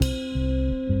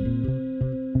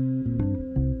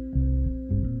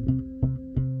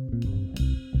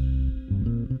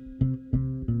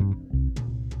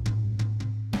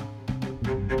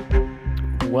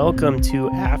welcome to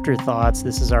Afterthoughts.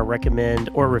 This is our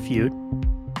recommend or refute.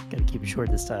 Got to keep it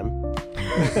short this time.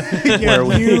 Yeah,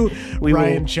 we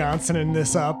Ryan will, Johnson in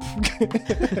this up.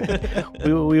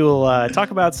 we will talk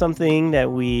about something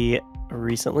that we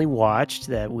recently watched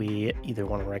that we either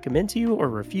want to recommend to you or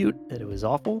refute that it was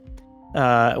awful.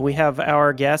 We have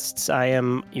our guests. I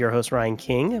am your host, Ryan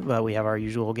King, but we have our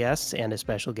usual guests and a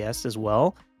special guest as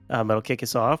well. That'll kick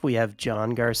us off. We have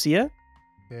John Garcia.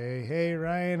 Hey,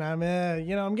 Ryan.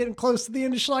 I'm getting close to the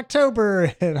end of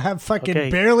Schlocktober, and I'm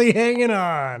fucking barely hanging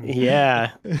on.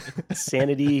 Yeah,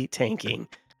 sanity tanking.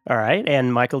 All right,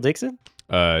 and Michael Dixon.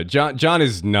 John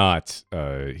is not.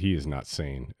 He is not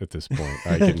sane at this point.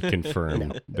 I can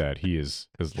confirm that he has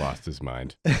lost his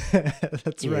mind.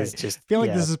 That's right. I feel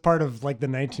like this is part of like the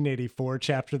 1984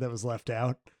 chapter that was left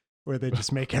out, where they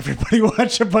just make everybody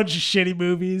watch a bunch of shitty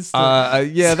movies.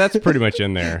 Yeah, that's pretty much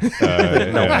in there.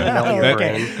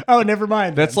 Okay. Oh, never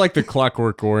mind. That's like the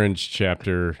Clockwork Orange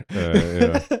chapter.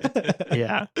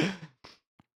 Yeah.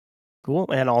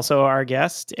 Cool. And also our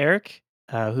guest, Eric,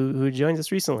 who joins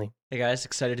us recently. Hey guys,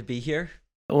 excited to be here.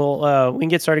 Well, we can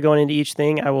get started going into each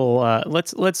thing. I will.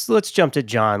 Let's jump to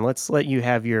John. Let's let you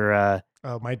have your.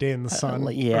 My day in the sun.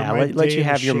 Let you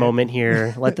have your moment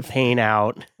here. Let the pain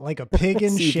out. Like a pig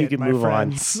in shit, my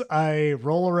friends. I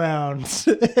roll around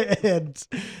and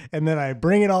then I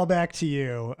bring it all back to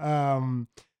you.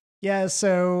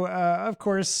 So of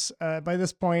course, by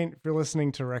this point, if you're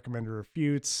listening to Recommend or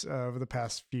Refutes over the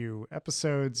past few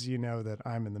episodes, you know that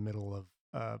I'm in the middle of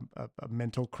a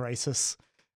mental crisis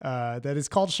that is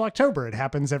called Schlocktober. It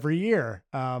happens every year.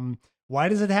 Why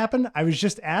does it happen? I was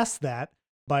just asked that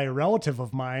by a relative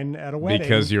of mine at a wedding.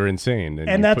 Because you're insane.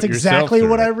 And that's exactly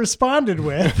what I responded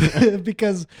with.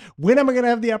 Because when am I going to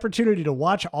have the opportunity to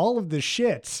watch all of this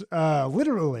shit?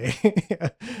 Literally.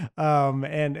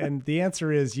 And the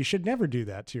answer is you should never do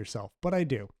that to yourself, but I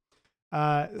do.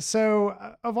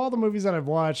 So of all the movies that I've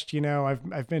watched,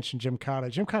 I've mentioned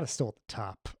Gymkata. Gymkata's still at the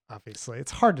top, obviously.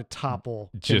 It's hard to topple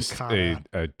just Gymkata.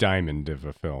 a diamond of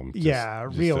a film.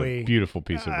 Just really. A beautiful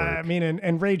piece of work.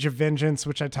 And Rage of Vengeance,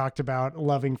 which I talked about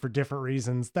loving for different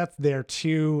reasons, that's there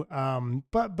too.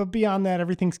 But beyond that,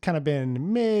 everything's kind of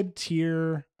been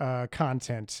mid-tier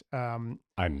content. I'm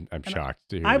shocked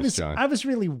to hear this, John. I was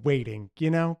really waiting,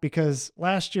 because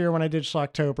last year when I did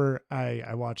Schlocktober,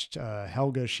 I watched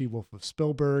Helga, She-Wolf of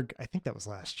Spielberg. I think that was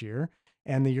last year.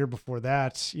 And the year before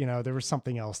that, there was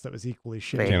something else that was equally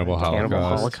shitty. Cannibal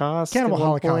Holocaust. Cannibal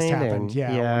Holocaust happened.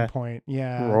 At one point.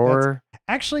 Yeah. Roar.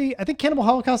 Actually, I think Cannibal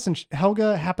Holocaust and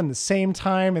Helga happened the same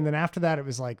time. And then after that, it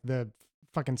was like the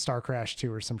fucking Star Crash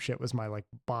 2 or some shit was my like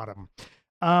bottom.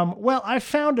 Well, I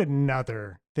found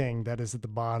another thing that is at the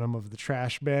bottom of the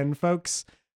trash bin, folks.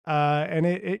 And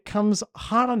it comes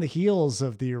hot on the heels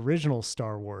of the original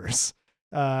Star Wars.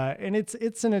 And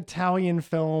it's an Italian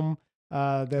film.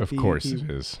 Of course it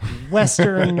is.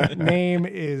 Western name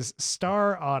is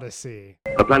Star Odyssey.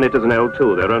 The planet is an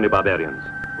L2. They're only barbarians.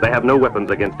 They have no weapons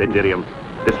against Indirium.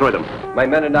 Destroy them. My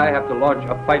men and I have to launch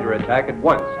a fighter attack at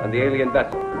once on the alien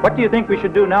vessel. What do you think we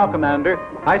should do now, Commander?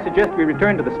 I suggest we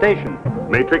return to the station.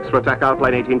 Matrix for attack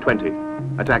outline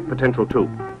 1820. Attack potential 2.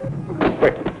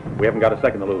 Quick, we haven't got a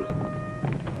second to lose.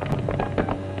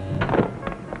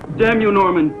 Damn you,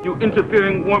 Norman, you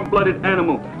interfering warm-blooded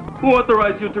animal. Who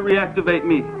authorized you to reactivate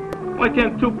me? Why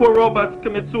can't two poor robots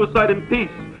commit suicide in peace?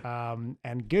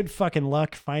 And good fucking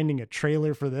luck finding a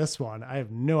trailer for this one. I have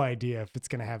no idea if it's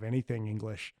going to have anything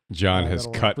English. John has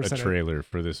cut a trailer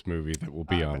for this movie that will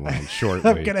be online shortly.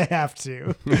 I'm going to have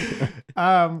to.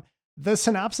 The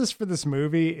synopsis for this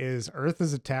movie is Earth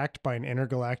is attacked by an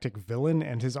intergalactic villain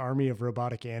and his army of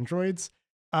robotic androids.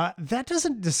 That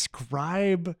doesn't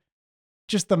describe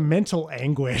just the mental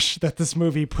anguish that this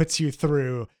movie puts you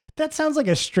through. That sounds like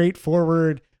a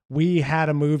straightforward, we had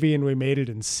a movie and we made it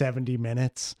in 70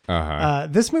 minutes.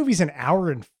 This movie's an hour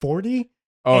and 40.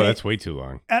 Oh, that's way too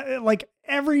long. Like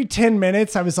every 10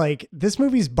 minutes, I was like, this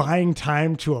movie's buying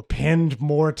time to append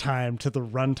more time to the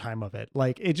runtime of it.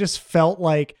 Like it just felt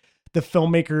like the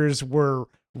filmmakers were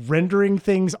rendering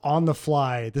things on the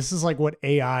fly. This is like what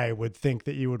AI would think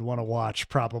that you would want to watch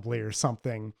probably or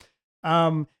something.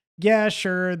 Yeah,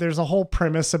 sure. There's a whole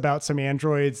premise about some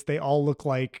androids. They all look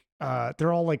like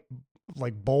they're all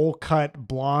like bowl cut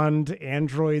blonde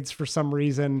androids for some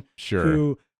reason. Sure.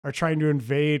 Who are trying to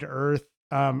invade Earth.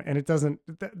 And it doesn't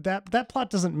that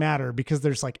plot doesn't matter because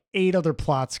there's like 8 other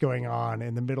plots going on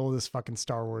in the middle of this fucking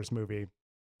Star Wars movie.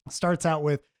 It starts out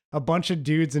with a bunch of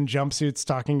dudes in jumpsuits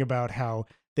talking about how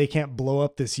they can't blow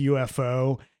up this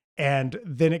UFO. And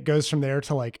then it goes from there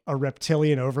to like a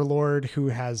reptilian overlord who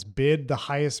has bid the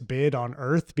highest bid on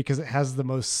Earth because it has the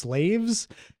most slaves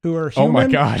who are human. Oh my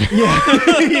God.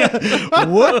 Yeah. Yeah.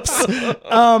 Whoops.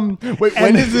 Wait,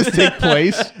 when does this take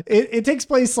place? It takes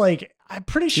place like, I'm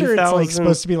pretty sure it's like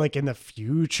supposed to be like in the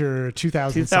future,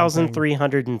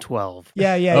 2312.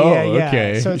 Yeah.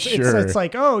 Okay, So sure. it's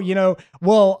like, oh, you know,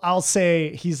 well, I'll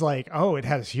say he's like, oh, it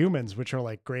has humans, which are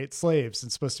like great slaves.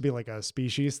 It's supposed to be like a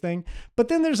species thing. But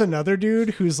then there's another dude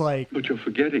who's like, but you're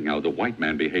forgetting how the white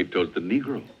man behaved towards the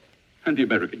Negro and the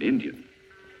American Indian.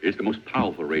 It's the most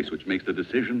powerful race which makes the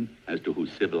decision as to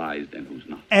who's civilized and who's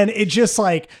not. and it just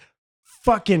like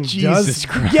fucking Jesus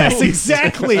Christ. Yes,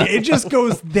 exactly. It just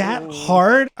goes that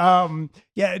hard.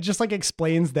 Yeah, it just like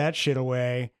explains that shit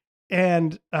away.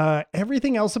 And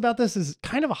everything else about this is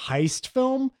kind of a heist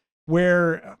film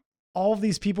where all of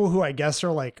these people who I guess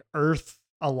are like Earth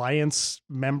Alliance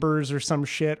members or some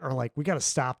shit are like, we got to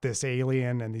stop this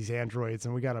alien and these androids,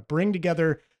 and we got to bring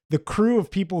together the crew of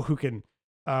people who can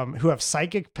who have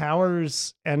psychic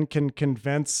powers and can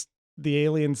convince the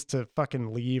aliens to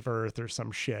fucking leave Earth or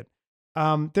some shit.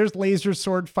 There's laser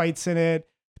sword fights in it.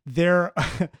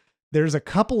 There's a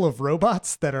couple of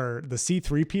robots that are the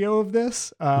C-3PO of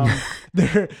this.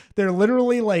 They're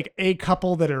literally like a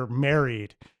couple that are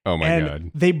married. Oh my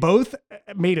God. They both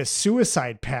made a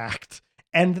suicide pact,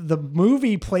 and the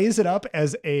movie plays it up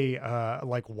as a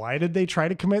like, why did they try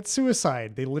to commit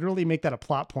suicide? They literally make that a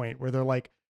plot point where they're like,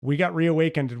 we got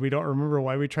reawakened and we don't remember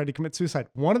why we tried to commit suicide.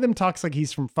 One of them talks like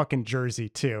he's from fucking Jersey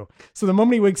too. So the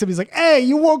moment he wakes up, he's like, hey,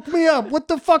 you woke me up. What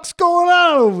the fuck's going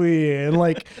on over here? And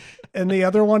like, and the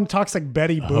other one talks like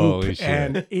Betty Boop. Holy shit.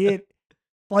 And it,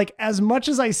 like, as much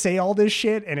as I say all this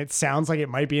shit and it sounds like it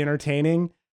might be entertaining,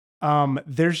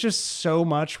 there's just so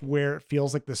much where it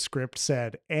feels like the script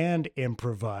said, and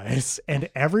improvise. And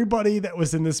everybody that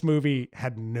was in this movie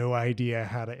had no idea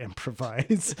how to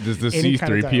improvise. Does the any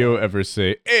kind of C-3PO dialogue. ever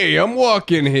say, hey, I'm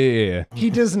walking here?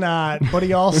 He does not, but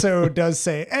he also does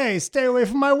say, hey, stay away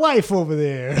from my wife over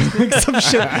there. Like some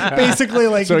shit. Basically,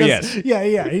 like, So he does, yes.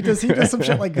 Yeah. He does some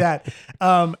shit like that.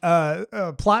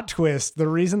 Plot twist. The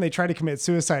reason they try to commit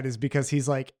suicide is because he's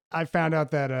like, I found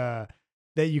out that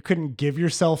you couldn't give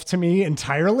yourself to me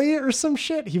entirely or some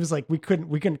shit. He was like, we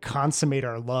couldn't consummate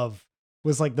our love,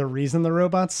 was like the reason the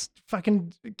robots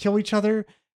fucking kill each other.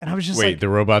 And I was just Wait, like, the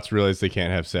robots realize they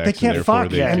can't have sex. they can't and therefore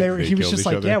fuck. They, And they he was killed just each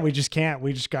like, other? yeah, we just can't.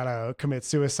 We just gotta commit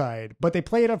suicide. But they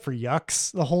play it up for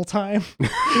yucks the whole time.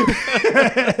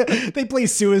 They play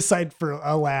suicide for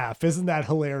a laugh. Isn't that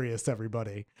hilarious,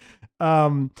 everybody?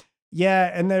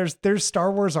 Yeah, and there's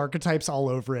Star Wars archetypes all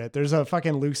over it. There's a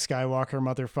fucking Luke Skywalker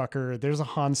motherfucker. There's a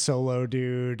Han Solo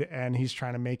dude, and he's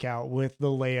trying to make out with the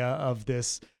Leia of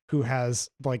this, who has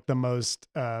like the most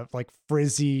like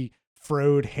frizzy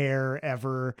froed hair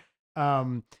ever.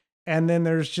 And then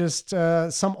there's just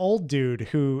some old dude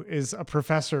who is a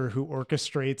professor who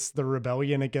orchestrates the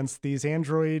rebellion against these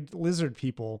android lizard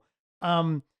people.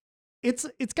 It's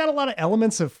got a lot of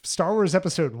elements of Star Wars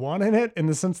Episode 1 in it, in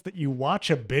the sense that you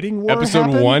watch a bidding war Episode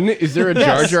happen. 1? Is there a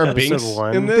Jar Yes. Jar Episode Binks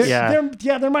 1. in this?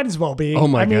 Yeah. There might as well be. Oh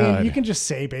my I mean, God. you can just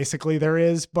say basically there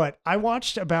is, but I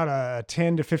watched about a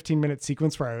 10 to 15 minute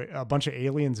sequence where a bunch of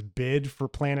aliens bid for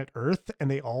planet Earth, and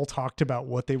they all talked about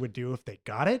what they would do if they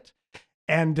got it.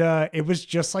 And it was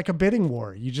just like a bidding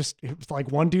war. It was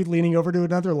like one dude leaning over to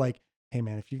another like, hey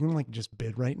man, if you can like just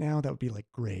bid right now, that would be like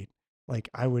great. Like,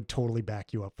 I would totally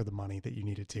back you up for the money that you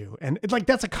needed to. And like,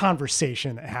 that's a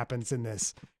conversation that happens in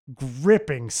this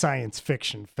gripping science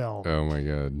fiction film. Oh my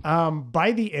God.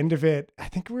 By the end of it, I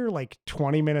think we were like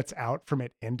 20 minutes out from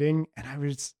it ending, and I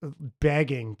was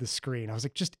begging the screen. I was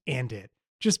like, just end it.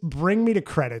 Just bring me to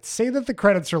credits. Say that the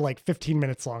credits are like 15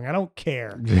 minutes long. I don't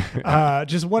care.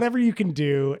 Just whatever you can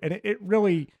do. And it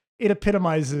really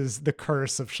epitomizes the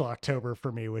curse of Schlocktober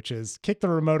for me, which is kick the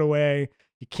remote away.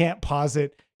 You can't pause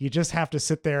it. You just have to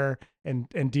sit there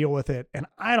and deal with it. And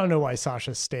I don't know why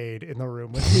Sasha stayed in the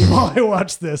room with me while I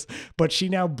watched this, but she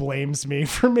now blames me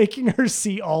for making her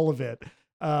see all of it,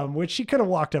 which she could have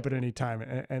walked up at any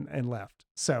time and left.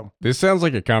 So This sounds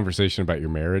like a conversation about your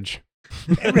marriage.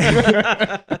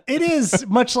 it is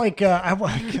much like I'm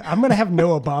going to have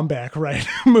Noah Baumbach write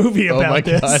a movie Oh my about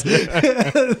this. God.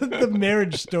 The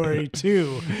Marriage Story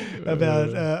 2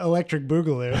 about Electric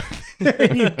Boogaloo.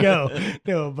 There you go,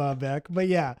 Noah Baumbach. But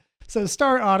yeah, so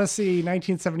Star Odyssey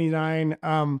 1979.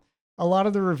 A lot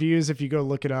of the reviews, if you go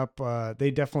look it up, they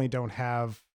definitely don't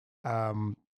have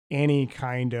any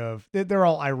kind of, they're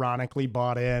all ironically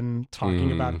bought in,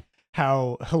 talking about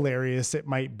how hilarious it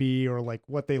might be or like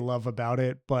what they love about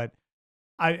it. But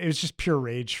it was just pure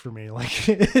rage for me. Like,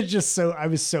 I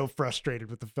was so frustrated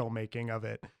with the filmmaking of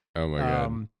it. Oh my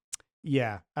god.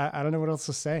 Yeah, I don't know what else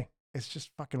to say. It's just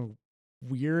fucking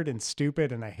weird and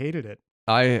stupid, and I hated it.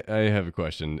 I have a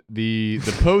question. The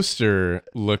poster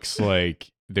looks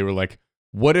like they were like,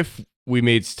 what if we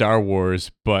made Star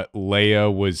Wars but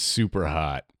Leia was super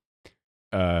hot?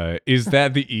 Is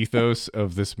that the ethos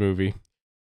of this movie?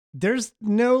 There's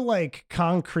no like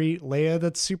concrete Leia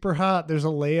that's super hot. There's a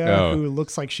Leia who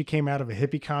looks like she came out of a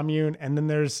hippie commune, and then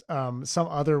there's some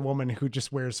other woman who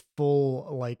just wears full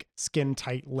like skin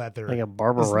tight leather, like a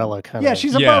Barbarella kind of. Yeah,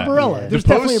 she's a Barbarella. Yeah. There's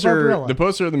definitely a Barbarella. The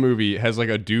poster of the movie has like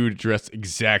a dude dressed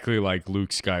exactly like Luke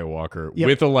Skywalker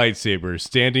with a lightsaber,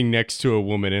 standing next to a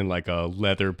woman in like a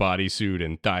leather bodysuit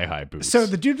and thigh-high boots. So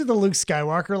the dude with the Luke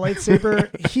Skywalker lightsaber,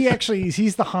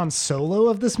 he's the Han Solo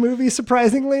of this movie,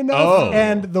 surprisingly enough,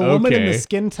 and the woman in the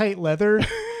skin tight leather,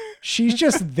 she's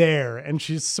just there, and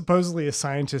she's supposedly a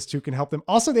scientist who can help them.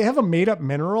 Also, they have a made up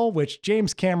mineral, which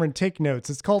James Cameron, take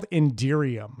notes, it's called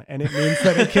Enderium, and it means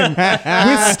that it can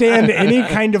withstand any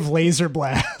kind of laser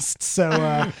blast. So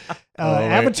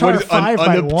Avatar 5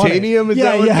 unobtainium? Is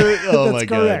that what that's my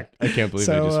correct. God. I can't believe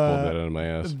I just pulled that out of my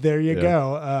ass. There you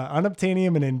go.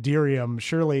 Unobtainium and Enderium,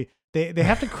 surely. They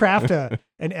have to craft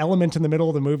an element in the middle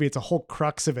of the movie. It's a whole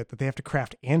crux of it that they have to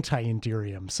craft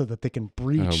anti-Enderium so that they can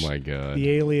breach the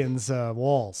aliens'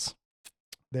 walls.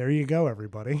 There you go,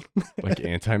 everybody. Like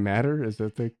antimatter? Is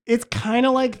that the? It's kind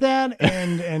of like that,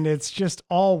 and it's just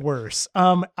all worse.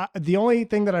 The only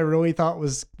thing that I really thought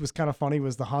was kind of funny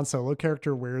was the Han Solo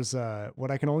character wears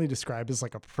what I can only describe as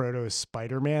like a proto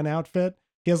Spider-Man outfit.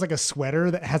 He has like a sweater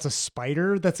that has a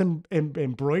spider that's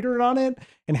embroidered on it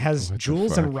and has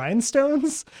jewels and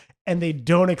rhinestones, and they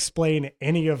don't explain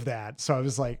any of that. So I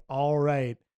was like, all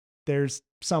right, there's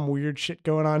some weird shit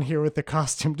going on here with the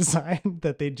costume design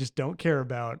that they just don't care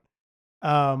about.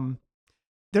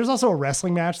 There's also a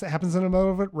wrestling match that happens in the middle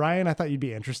of it. Ryan, I thought you'd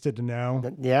be interested to know.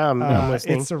 Yeah, I'm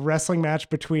listening. It's a wrestling match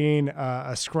between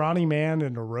a scrawny man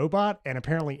and a robot, and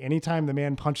apparently anytime the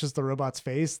man punches the robot's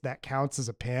face, that counts as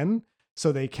a pin.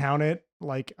 So they count it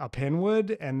like a pin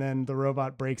would, and then the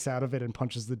robot breaks out of it and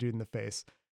punches the dude in the face.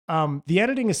 The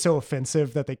editing is so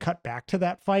offensive that they cut back to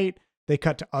that fight. They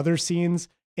cut to other scenes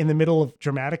in the middle of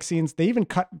dramatic scenes. They even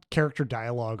cut character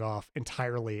dialogue off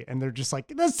entirely, and they're just like,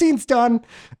 "This scene's done."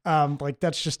 Like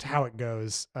that's just how it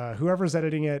goes. Whoever's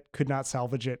editing it could not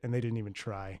salvage it, and they didn't even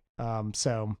try.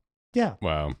 So yeah.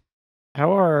 Wow.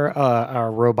 How are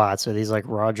our robots? Are these like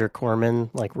Roger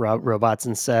Corman, like robots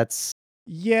in sets?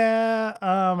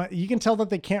 Yeah, you can tell that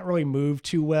they can't really move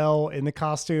too well in the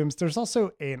costumes. There's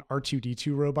also an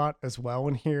R2-D2 robot as well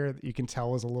in here that you can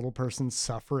tell is a little person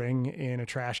suffering in a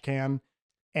trash can.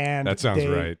 And that sounds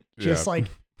right. Just like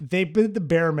they did the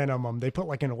bare minimum. They put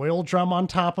like an oil drum on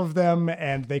top of them,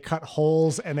 and they cut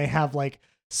holes, and they have like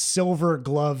silver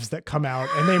gloves that come out,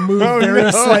 and they move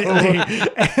very slightly.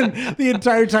 And the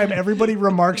entire time, everybody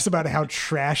remarks about how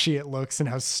trashy it looks and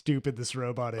how stupid this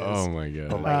robot is. Oh my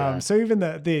god! So even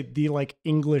the like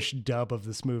English dub of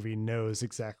this movie knows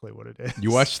exactly what it is.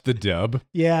 You watched the dub?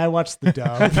 Yeah, I watched the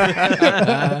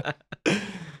dub.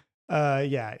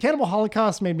 Yeah, Cannibal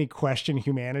Holocaust made me question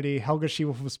humanity. Helga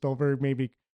Spielberg made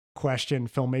me question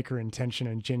filmmaker intention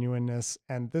and genuineness,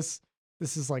 and this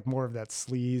is like more of that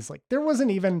sleaze. Like there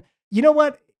wasn't even, you know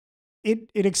what? It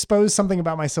exposed something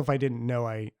about myself I didn't know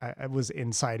I was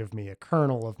inside of me, a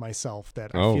kernel of myself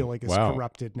that I feel like is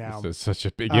corrupted now. This has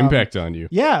such a big impact on you.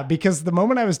 Yeah, because the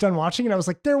moment I was done watching it, I was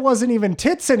like, there wasn't even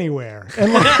tits anywhere.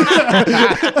 And, like,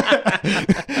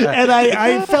 and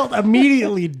I felt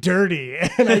immediately dirty,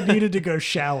 and I needed to go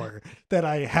shower. That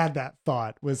I had that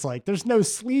thought was like, there's no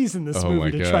sleaze in this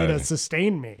movie to try to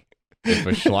sustain me. If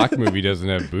a schlock movie doesn't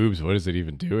have boobs, what is it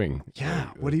even doing? Yeah,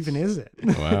 what even is it?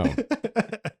 Wow.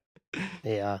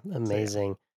 Yeah,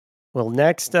 amazing. Well,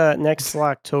 next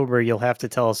Schlocktober, you'll have to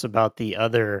tell us about the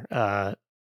other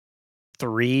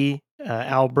 3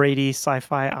 Al Brady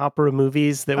sci-fi opera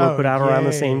movies that were put out around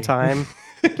the same time.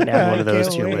 You can add one of those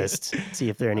to your list. See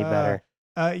if they're any better.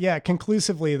 Yeah,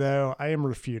 conclusively though, I am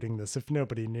refuting this. If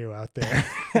nobody knew out there,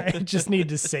 I just need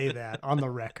to say that on the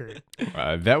record.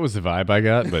 That was the vibe I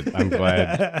got, but I'm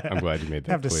glad you made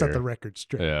that. Have to clear. set the record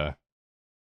straight. Yeah.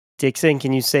 Dixon,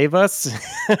 can you save us?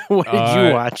 What did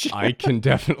you watch? I can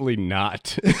definitely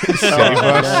not save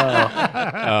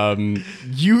us.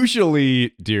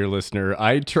 Usually, dear listener,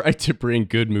 I try to bring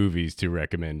good movies to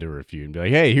recommend or review and be like,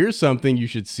 hey, here's something you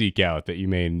should seek out that you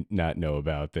may not know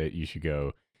about that you should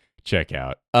go check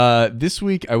out. This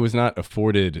week, I was not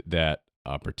afforded that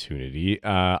opportunity.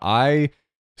 I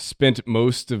spent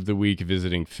most of the week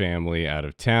visiting family out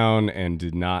of town and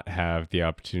did not have the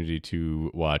opportunity to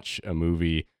watch a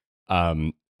movie.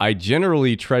 I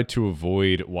generally try to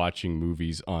avoid watching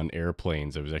movies on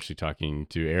airplanes. I was actually talking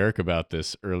to Eric about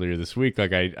this earlier this week.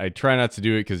 Like I try not to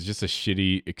do it because it's just a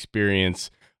shitty experience.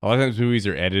 A lot of times movies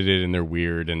are edited and they're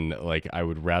weird, and like I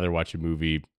would rather watch a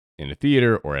movie in a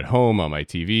theater or at home on my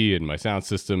TV and my sound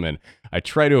system. And I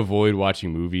try to avoid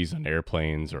watching movies on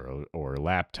airplanes or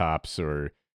laptops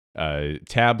or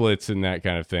tablets and that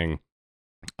kind of thing.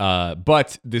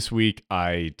 But this week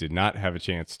I did not have a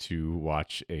chance to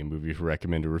watch a movie for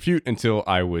Recommend or Refute until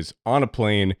I was on a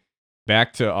plane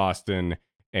back to Austin,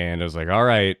 and I was like, all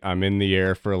right, I'm in the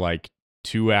air for like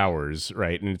 2 hours,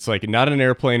 right? And it's like not an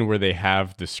airplane where they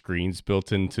have the screens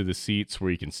built into the seats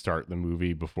where you can start the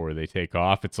movie before they take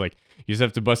off. It's like you just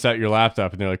have to bust out your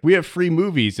laptop and they're like, we have free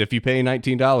movies if you pay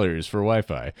 $19 for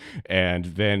Wi-Fi. And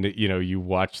then, you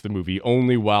watch the movie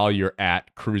only while you're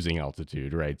at cruising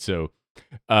altitude, right? So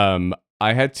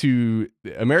American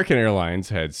Airlines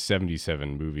had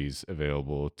 77 movies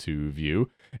available to view,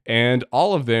 and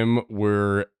all of them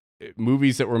were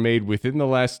movies that were made within the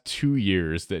last 2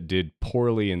 years that did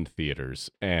poorly in theaters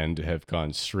and have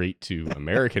gone straight to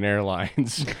American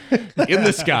Airlines in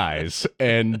the skies.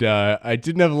 And I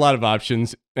didn't have a lot of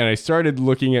options, and I started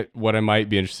looking at what I might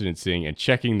be interested in seeing and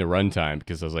checking the runtime,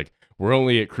 because I was like, we're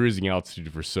only at cruising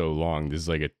altitude for so long. This is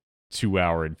like a 2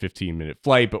 hour and 15-minute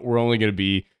flight, but we're only going to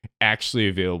be actually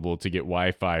available to get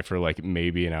Wi-Fi for like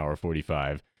maybe an hour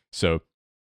 45. So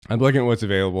I'm looking at what's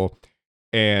available,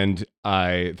 and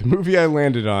the movie I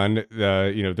landed on,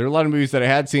 there are a lot of movies that I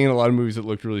had seen, a lot of movies that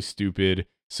looked really stupid,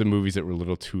 some movies that were a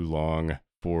little too long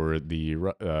for the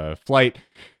flight.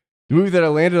 The movie that I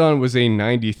landed on was a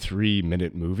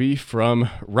 93-minute movie from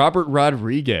Robert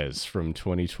Rodriguez from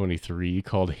 2023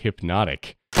 called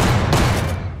Hypnotic.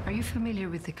 Are you familiar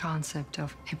with the concept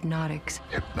of hypnotics?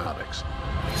 Hypnotics.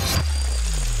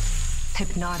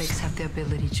 Hypnotics have the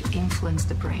ability to influence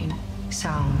the brain,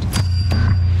 sound,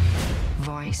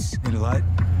 voice, Need a light?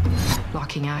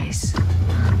 locking eyes.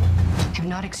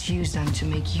 Hypnotics use them to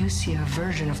make you see a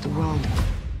version of the world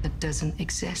that doesn't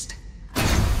exist.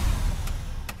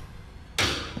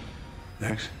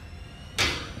 Next.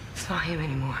 It's not him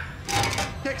anymore.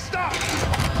 Nick, stop!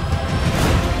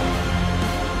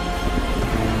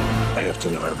 I have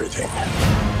to know everything.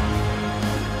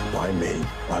 Why me?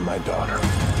 Why my daughter?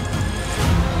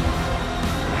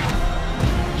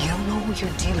 You don't know who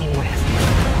you're dealing with.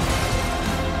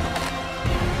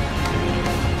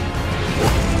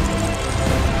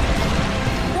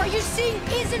 What you're seeing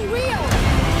isn't real!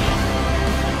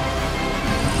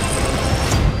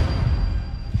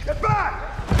 Get back!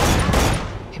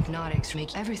 Hypnotics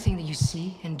make everything that you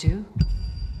see and do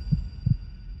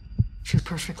feel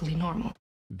perfectly normal.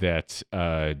 That,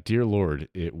 dear Lord,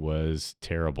 it was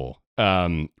terrible.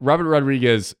 Robert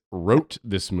Rodriguez wrote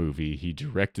this movie, he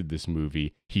directed this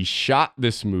movie, he shot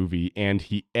this movie, and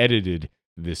he edited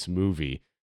this movie.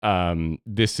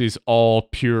 This is all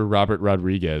pure Robert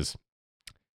Rodriguez.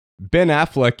 Ben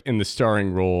Affleck in the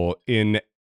starring role,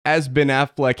 as Ben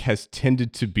Affleck has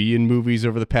tended to be in movies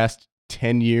over the past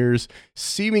 10 years,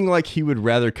 seeming like he would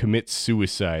rather commit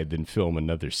suicide than film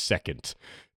another second.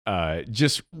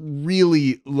 Just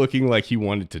really looking like he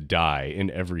wanted to die in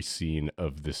every scene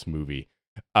of this movie.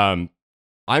 I'm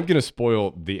going to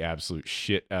spoil the absolute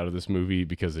shit out of this movie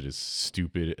because it is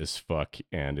stupid as fuck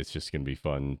and it's just going to be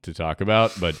fun to talk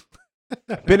about. But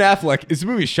Ben Affleck, this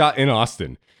movie is shot in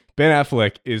Austin. Ben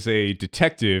Affleck is a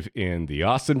detective in the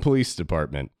Austin Police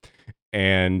Department.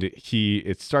 And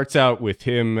it starts out with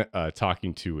him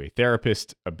talking to a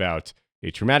therapist about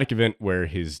a traumatic event where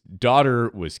his daughter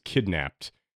was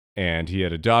kidnapped. And he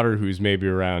had a daughter who's maybe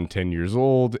around 10 years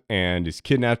old and is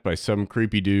kidnapped by some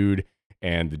creepy dude.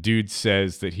 And the dude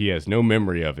says that he has no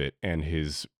memory of it. And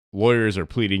his lawyers are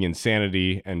pleading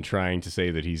insanity and trying to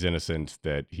say that he's innocent,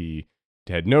 that he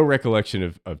had no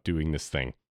recollection of doing this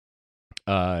thing.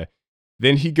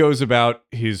 Then he goes about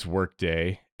his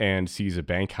workday and sees a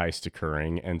bank heist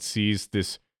occurring and sees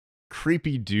this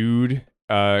creepy dude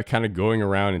kind of going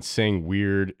around and saying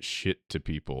weird shit to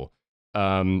people.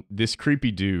 This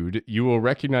creepy dude, you will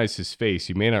recognize his face.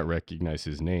 You may not recognize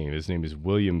his name. His name is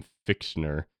William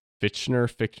Fichtner.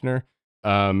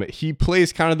 He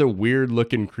plays kind of the weird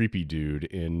looking creepy dude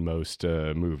in most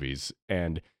movies.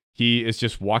 And he is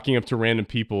just walking up to random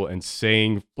people and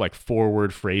saying like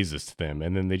forward phrases to them.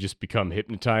 And then they just become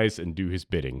hypnotized and do his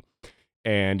bidding.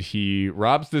 And he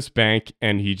robs this bank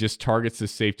and he just targets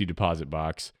this safety deposit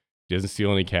box. He doesn't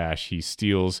steal any cash. He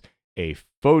steals a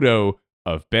photo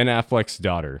of Ben Affleck's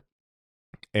daughter,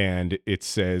 and it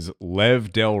says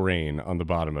Lev Del Rey on the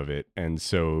bottom of it. And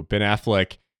so Ben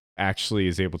Affleck actually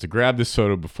is able to grab the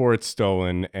soda before it's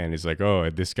stolen and is like, oh,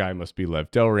 this guy must be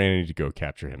Lev Delray. I need to go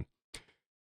capture him.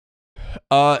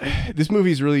 This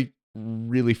movie is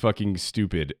really fucking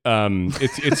stupid.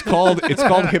 It's called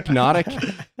Hypnotic.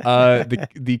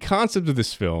 The concept of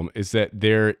this film is that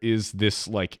there is this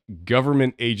like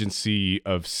government agency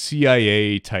of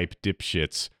CIA type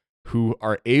dipshits who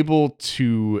are able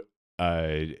to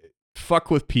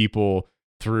fuck with people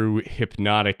through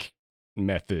hypnotic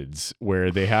methods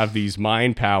where they have these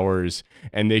mind powers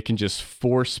and they can just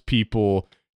force people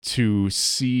to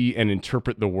see and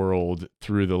interpret the world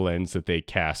through the lens that they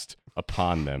cast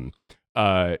upon them.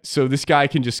 So this guy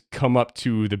can just come up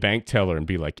to the bank teller and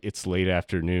be like, it's late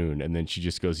afternoon. And then she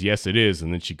just goes, yes, it is.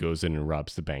 And then she goes in and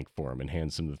robs the bank for him and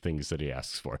hands him the things that he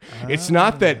asks for. It's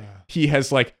not that he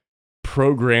has like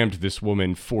programmed this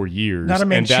woman for years. Not a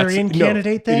Manchurian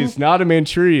candidate thing? It is not a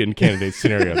Manchurian candidate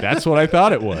scenario. That's what I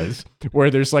thought it was, where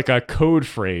there's like a code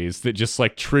phrase that just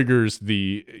like triggers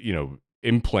the,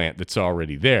 implant that's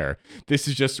already there. This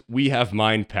is just, we have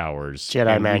mind powers.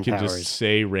 Jedi and mind we can powers. just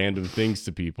say random things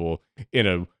to people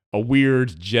in a weird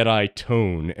Jedi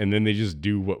tone, and then they just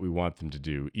do what we want them to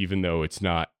do, even though it's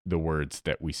not the words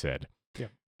that we said. Yeah.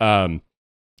 Ben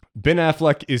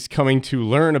Affleck is coming to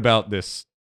learn about this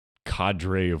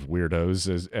cadre of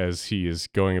weirdos as he is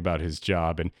going about his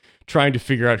job and trying to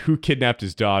figure out who kidnapped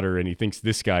his daughter, and he thinks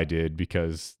this guy did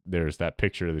because there's that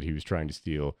picture that he was trying to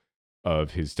steal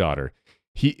of his daughter.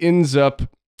 He ends up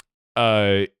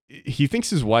he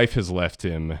thinks his wife has left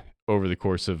him over the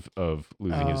course of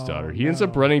losing his daughter. He ends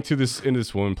up running into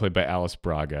this woman played by Alice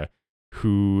Braga,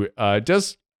 who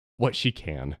does what she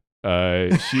can.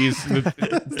 She's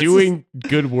doing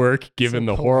good work given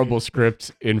the horrible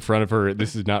script in front of her.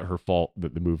 This is not her fault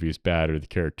that the movie is bad or the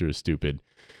character is stupid,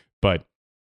 but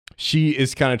she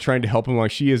is kind of trying to help him along.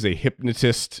 She is a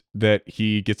hypnotist that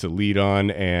he gets a lead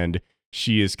on, and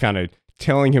she is kind of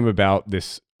telling him about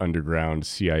this underground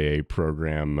CIA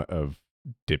program of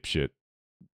dipshit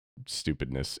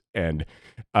stupidness. And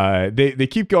they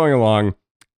keep going along,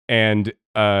 and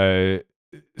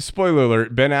spoiler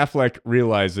alert, Ben Affleck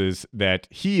realizes that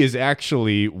he is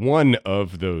actually one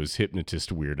of those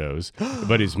hypnotist weirdos,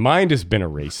 but his mind has been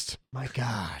erased. My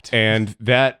God. And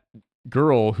that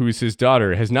girl, who's his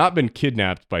daughter, has not been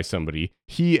kidnapped by somebody.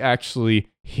 He actually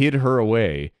hid her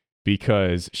away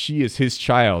because she is his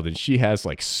child and she has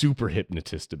like super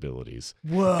hypnotist abilities.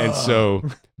 Whoa. And so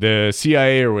the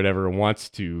CIA or whatever wants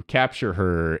to capture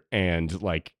her and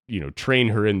like, train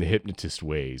her in the hypnotist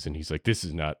ways. And he's like, this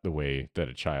is not the way that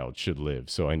a child should live.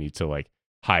 So I need to like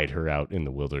hide her out in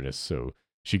the wilderness so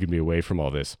she can be away from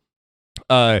all this.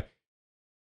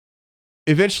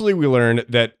 Eventually we learn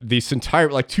that this entire,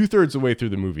 like 2/3 of the way through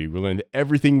the movie, we learn that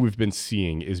everything we've been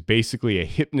seeing is basically a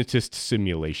hypnotist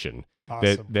simulation.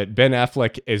 Awesome. That Ben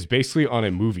Affleck is basically on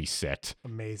a movie set.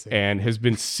 Amazing. And has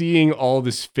been seeing all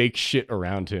this fake shit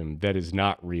around him that is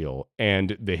not real.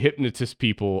 And the hypnotist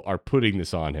people are putting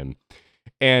this on him.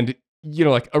 And,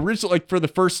 originally, like for the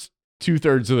first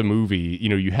 2/3 of the movie,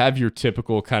 you have your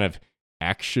typical kind of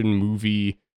action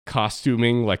movie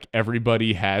costuming. Like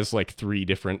everybody has like 3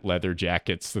 different leather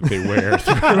jackets that they wear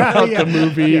throughout the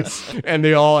movie. Yes. And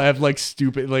they all have like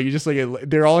stupid, like just like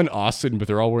they're all in Austin, but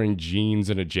they're all wearing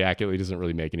jeans and a jacket. It doesn't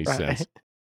really make any sense.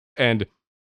 And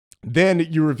then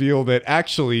you reveal that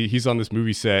actually he's on this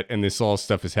movie set and this all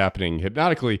stuff is happening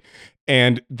hypnotically.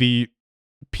 And the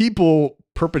people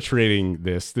perpetrating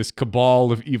this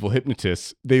cabal of evil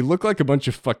hypnotists, they look like a bunch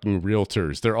of fucking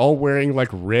realtors. They're all wearing like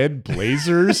red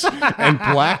blazers and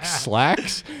black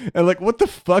slacks. And like, what the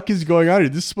fuck is going on here?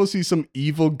 This is supposed to be some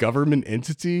evil government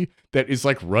entity that is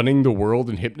like running the world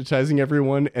and hypnotizing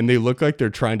everyone. And they look like they're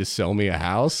trying to sell me a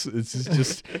house. This is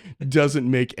just doesn't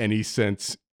make any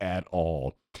sense at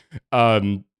all.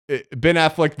 Ben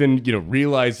Affleck then,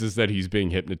 realizes that he's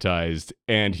being hypnotized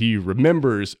and he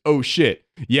remembers, oh shit,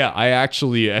 yeah, I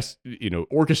actually,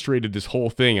 orchestrated this whole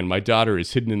thing and my daughter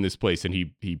is hidden in this place. And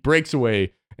he breaks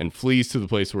away and flees to the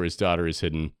place where his daughter is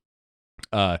hidden.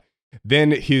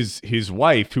 Then his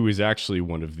wife, who is actually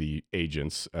one of the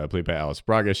agents, played by Alice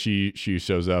Braga, she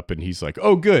shows up and he's like,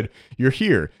 oh good, you're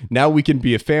here. Now we can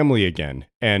be a family again.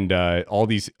 And all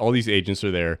these agents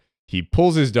are there. He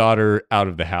pulls his daughter out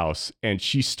of the house and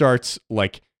she starts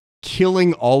like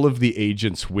killing all of the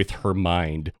agents with her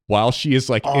mind while she is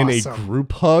like in a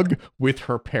group hug with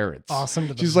her parents. Awesome.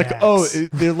 To the She's max. like, oh,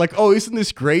 they're like, oh, isn't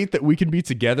this great that we can be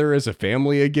together as a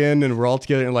family again? And we're all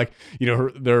together. And like, you know,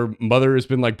 their mother has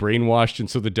been like brainwashed. And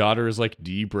so the daughter is like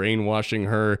de-brainwashing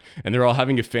her. And they're all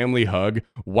having a family hug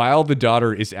while the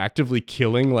daughter is actively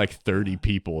killing like 30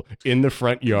 people in the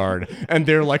front yard. And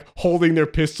they're like holding their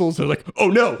pistols. They're like, oh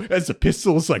no, as the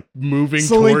pistol's like moving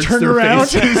slowly towards turn their around.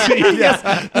 faces.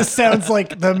 Yes, this sounds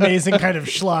like the amazing kind of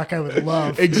schlock I would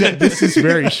love. Exactly. This is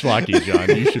very schlocky,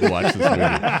 John. You should watch this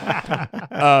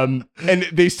movie. And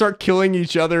they start killing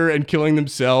each other and killing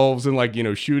themselves and like, you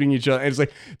know, shooting each other. And it's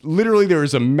like literally there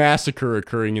is a massacre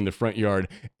occurring in the front yard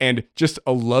and just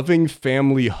a loving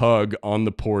family hug on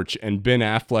the porch. And Ben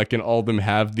Affleck and all of them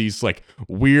have these like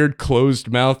weird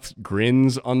closed mouth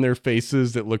grins on their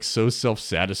faces that look so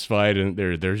self-satisfied. And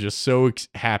they're just so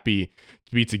happy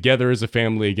to be together as a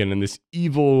family again. And this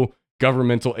evil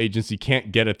governmental agency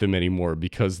can't get at them anymore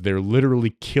because they're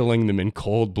literally killing them in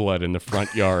cold blood in the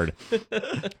front yard.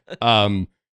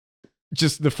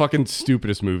 Just the fucking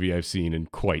stupidest movie I've seen in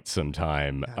quite some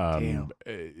time. Ben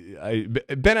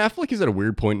Affleck is at a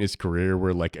weird point in his career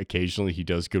where like occasionally he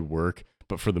does good work,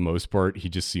 but for the most part, he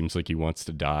just seems like he wants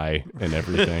to die and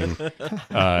everything.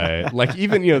 Like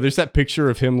even, you know, there's that picture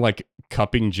of him like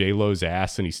cupping J-Lo's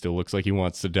ass and he still looks like he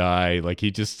wants to die. Like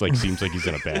he just like seems like he's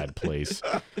in a bad place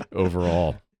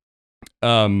overall.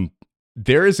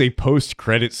 There is a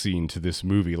post-credit scene to this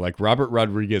movie. Like Robert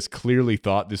Rodriguez clearly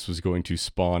thought this was going to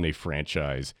spawn a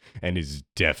franchise and is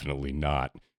definitely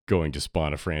not going to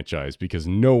spawn a franchise because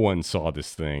no one saw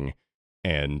this thing.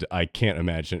 And I can't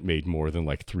imagine it made more than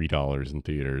like $3 in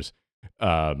theaters.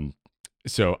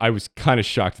 So I was kind of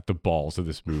shocked at the balls of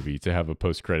this movie to have a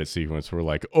post-credit sequence where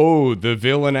like, oh, the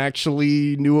villain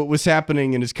actually knew what was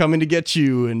happening and is coming to get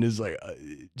you and is like,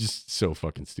 just so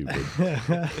fucking stupid.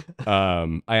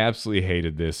 I absolutely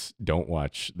hated this. Don't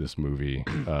watch this movie.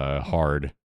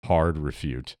 Hard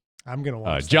Refute. I'm gonna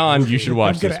watch. John, you should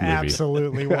watch this movie. I'm gonna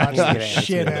absolutely watch the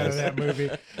shit out of that movie.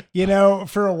 You know,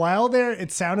 for a while there,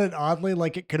 it sounded oddly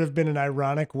like it could have been an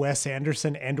ironic Wes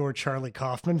Anderson and/or Charlie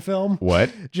Kaufman film.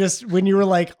 What? Just when you were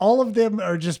like, all of them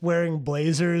are just wearing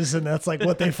blazers, and that's like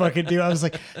what they fucking do. I was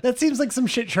like, that seems like some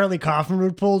shit Charlie Kaufman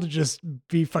would pull to just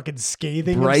be fucking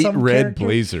scathing. Bright of some red character.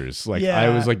 Blazers. Like Yeah. I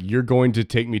was like, you're going to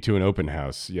take me to an open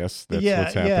house. Yes, that's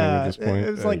what's happening at this point. It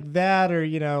was like that, or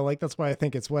you know, like that's why I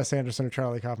think it's Wes Anderson or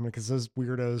Charlie Kaufman because those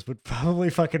weirdos would probably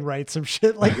fucking write some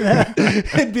shit like that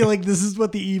and be like, this is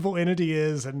what the evil entity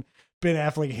is, and Ben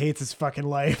Affleck hates his fucking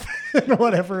life and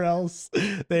whatever else.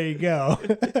 There you go.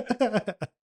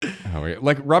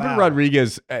 Like Robert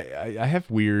Rodriguez, I have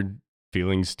weird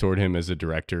feelings toward him as a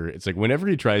director. It's like whenever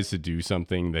he tries to do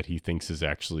something that he thinks is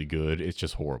actually good, it's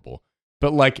just horrible.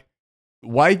 But like,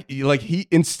 why, like he,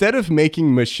 instead of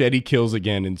making Machete Kills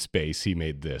Again in space, he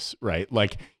made this, right?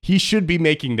 Like he should be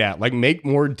making that, like make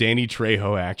more Danny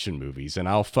Trejo action movies and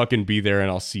I'll fucking be there and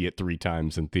I'll see it 3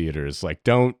 times in theaters. Like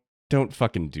don't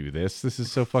fucking do this. This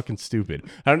is so fucking stupid.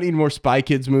 I don't need more Spy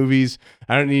Kids movies.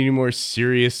 I don't need any more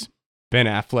serious Ben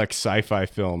Affleck sci-fi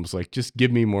films. Like just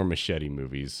give me more Machete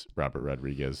movies, Robert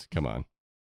Rodriguez. Come on.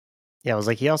 Yeah, I was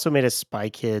like, he also made a Spy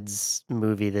Kids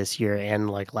movie this year, and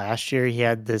like last year he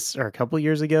had this, or a couple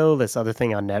years ago, this other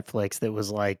thing on Netflix that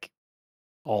was like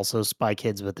also Spy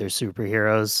Kids with their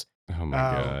superheroes. Oh my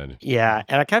god. Yeah,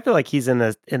 and I kind of feel like he's in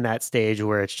that stage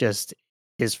where it's just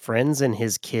his friends and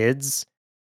his kids.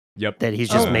 Yep. That he's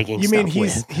just making. You stuff mean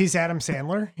he's Adam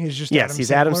Sandler? He's just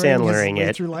he's Adam Sandlering his way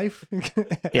it through life.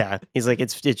 Yeah, he's like,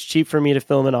 it's cheap for me to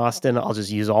film in Austin. I'll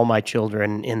just use all my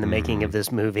children in the making of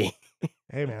this movie.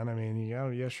 Hey man, I mean,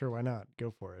 yeah, sure, why not?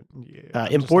 Go for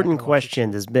it. Important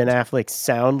question: does Ben Affleck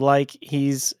sound like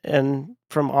he's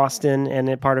from Austin and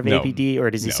a part of APD, or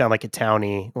does he sound like a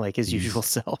townie, like his usual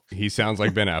self? He sounds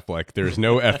like Ben Affleck. There's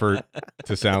no effort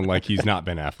to sound like he's not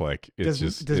Ben Affleck.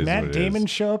 It's does Matt Damon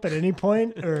show up at any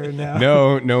point, or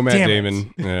no? No, Matt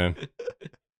Damon.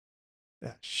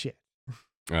 Shit.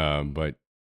 But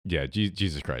yeah,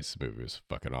 Jesus Christ, this movie was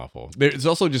fucking awful. There's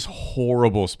also just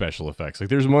horrible special effects. Like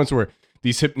there's moments where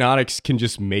these hypnotics can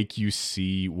just make you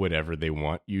see whatever they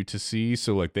want you to see.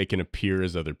 So like they can appear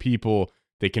as other people.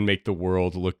 They can make the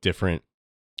world look different.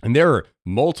 And there are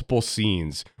multiple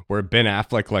scenes where Ben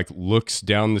Affleck like looks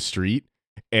down the street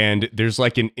and there's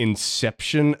like an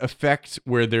Inception effect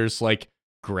where there's like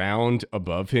ground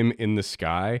above him in the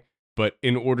sky. But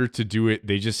in order to do it,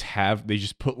 they just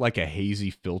put like a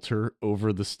hazy filter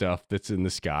over the stuff that's in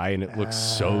the sky and it looks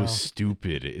so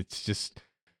stupid. It's just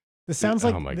This sounds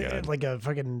like Oh my God. like a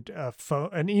fucking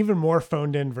an even more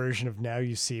phoned in version of Now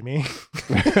You See Me.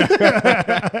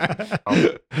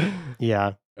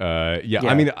 Yeah. I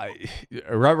mean,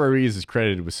 Robert Rodriguez is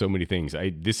credited with so many things.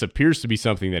 This appears to be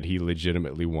something that he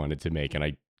legitimately wanted to make, and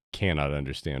I cannot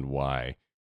understand why.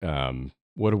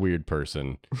 What a weird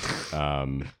person.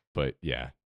 But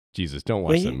yeah, Jesus, don't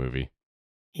watch that movie.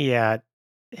 Yeah.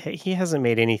 He hasn't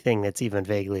made anything that's even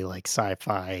vaguely like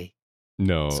sci-fi.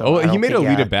 No. So I he don't made think-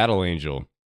 Alita yeah. Battle Angel.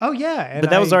 Oh yeah, and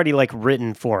But that was already like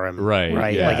written for him. Right,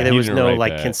 Right. yeah, Like he there was didn't no write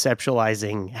like that.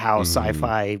 conceptualizing how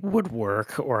sci-fi would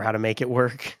work or how to make it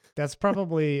work. That's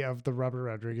probably of the Robert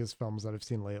Rodriguez films that I've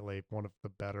seen lately one of the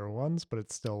better ones, but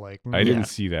it's still like I didn't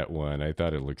see that one. I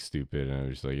thought it looked stupid, and I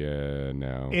was just like, yeah,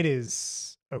 no. It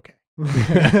is okay.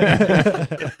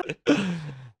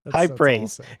 High all I'll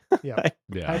praise. say. Yeah.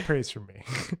 High praise from me.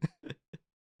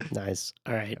 Nice.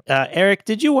 All right. Eric,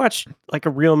 did you watch like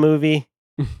a real movie?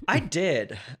 I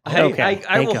did. Okay, I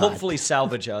thank will God. hopefully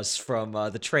salvage us from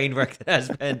the train wreck that has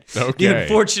been the Okay.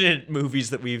 unfortunate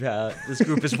movies that we've had. This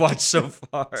group has watched so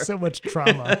far. So much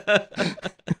trauma.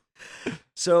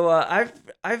 So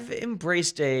I've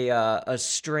embraced a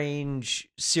strange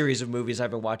series of movies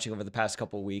I've been watching over the past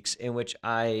couple of weeks, in which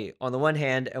I, on the one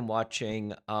hand, am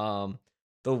watching the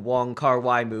Wong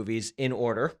Kar-wai movies in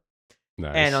order,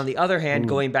 Nice. and on the other hand, Ooh.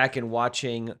 going back and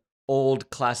watching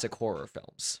old classic horror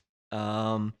films.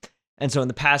 And so in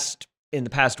the past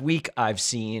week, I've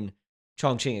seen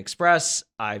Chongqing Express,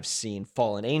 I've seen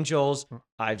Fallen Angels,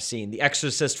 I've seen The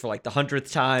Exorcist for like the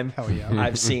 100th time. Hell yeah.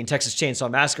 I've seen Texas Chainsaw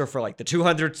Massacre for like the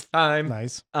 200th time.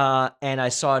 Nice. And I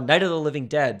saw Night of the Living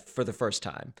Dead for the first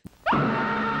time. The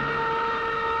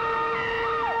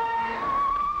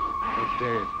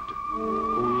dead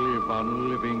who live on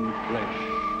living flesh.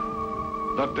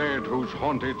 The dead whose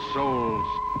haunted souls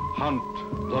hunt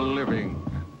the living.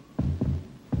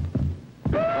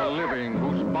 The living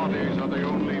whose bodies are the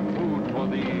only food for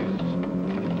these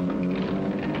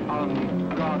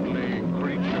ungodly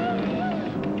creatures.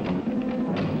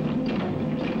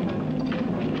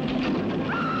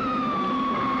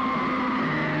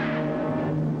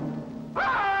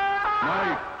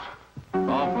 Night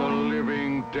of the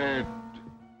Living Dead.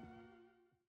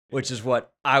 Which is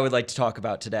what I would like to talk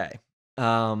about today.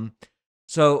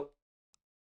 So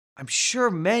I'm sure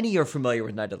many are familiar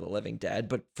with Night of the Living Dead,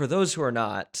 but for those who are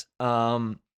not,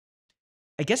 I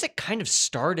guess it kind of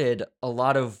started a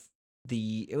lot of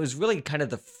it was really kind of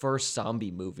the first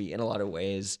zombie movie in a lot of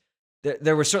ways.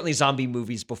 There were certainly zombie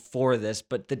movies before this,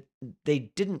 but they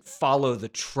didn't follow the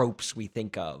tropes we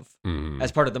think of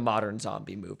as part of the modern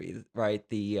zombie movie, right?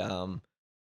 The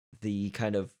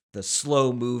kind of the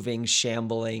slow moving,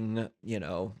 shambling,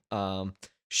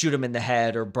 shoot them in the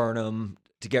head or burn them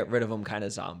to get rid of them kind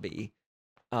of zombie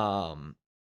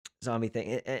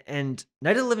thing. And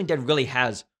Night of the Living Dead really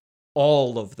has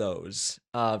all of those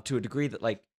to a degree that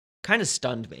like kind of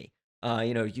stunned me.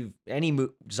 Any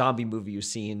zombie movie you've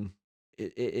seen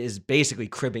is basically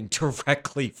cribbing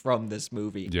directly from this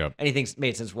movie. Yep. Anything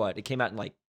made since what? It came out in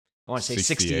like, I want to say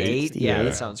 68? 68. Yeah, Yeah.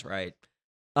 that sounds right.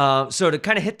 So to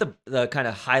kind of hit the kind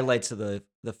of highlights of the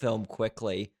film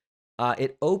quickly,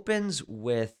 it opens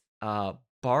with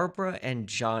Barbara and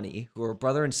Johnny, who are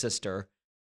brother and sister,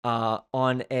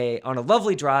 on a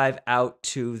lovely drive out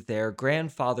to their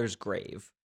grandfather's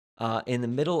grave, in the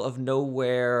middle of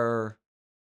nowhere.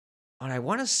 On I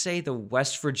want to say the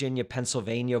West Virginia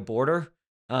Pennsylvania border,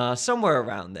 somewhere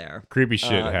around there. Creepy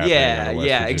shit happening. Yeah, on the West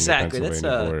yeah, Virginia, exactly.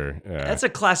 Pennsylvania border. Yeah. That's a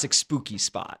classic spooky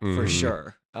spot for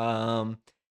sure.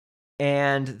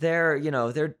 And they're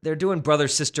doing brother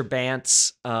sister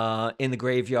bants in the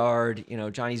graveyard.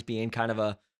 Johnny's being kind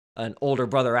of an older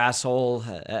brother asshole.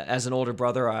 As an older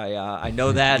brother, I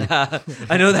know that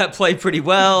I know that play pretty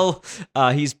well.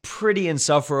 He's pretty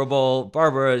insufferable.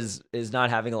 Barbara is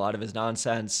not having a lot of his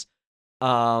nonsense.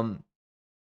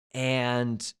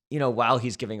 And while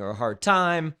he's giving her a hard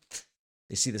time,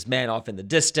 they see this man off in the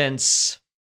distance.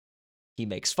 He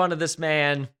makes fun of this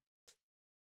man.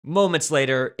 Moments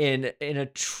later, in a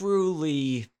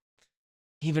truly,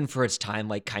 even for its time,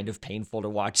 like kind of painful to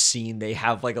watch scene, they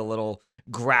have like a little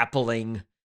grappling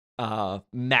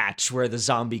match where the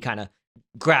zombie kind of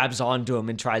grabs onto him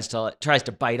and tries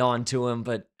to bite onto him,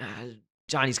 but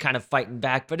Johnny's kind of fighting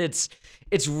back. But it's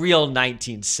real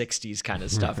 1960s kind of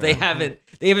stuff. They haven't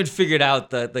figured out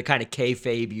the kind of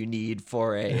kayfabe you need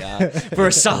for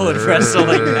a solid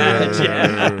wrestling match.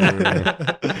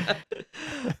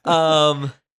 Yeah.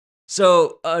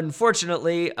 So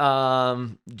unfortunately,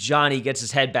 Johnny gets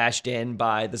his head bashed in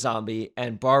by the zombie,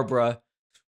 and Barbara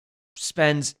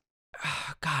spends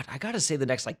God, I gotta say the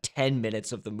next like 10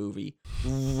 minutes of the movie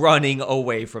running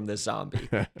away from this zombie.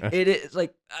 It is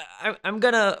like, I'm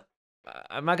not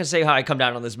gonna say how I come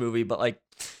down on this movie, but like,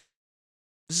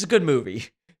 this is a good movie.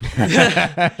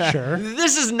 Sure.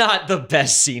 This is not the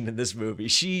best scene in this movie.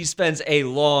 She spends a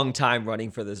long time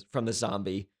running from the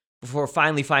zombie before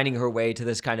finally finding her way to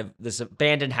this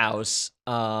abandoned house,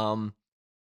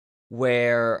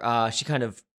 where she kind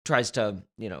of tries to,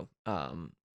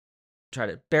 try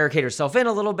to barricade herself in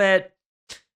a little bit.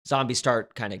 Zombies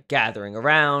start kind of gathering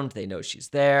around. They know she's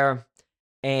there.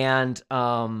 And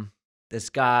this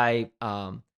guy,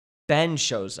 Ben,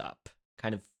 shows up,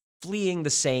 kind of fleeing the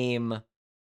same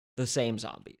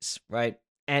zombies, right?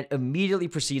 And immediately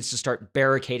proceeds to start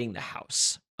barricading the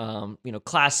house.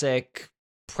 Classic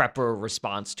prepper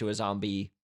response to a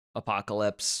zombie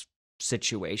apocalypse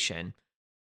situation.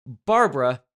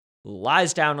 Barbara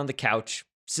lies down on the couch,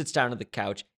 sits down on the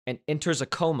couch, and enters a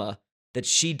coma that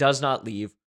she does not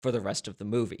leave for the rest of the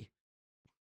movie.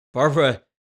 Barbara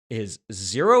is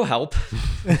zero help.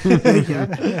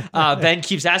 Ben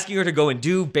keeps asking her to go and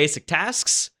do basic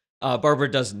tasks. Barbara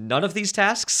does none of these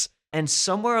tasks. And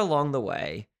somewhere along the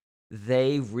way,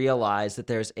 they realize that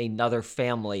there's another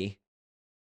family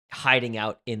hiding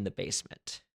out in the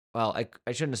basement. Well,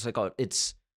 I shouldn't necessarily call it.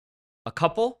 It's a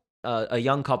couple, a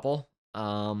young couple,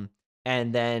 and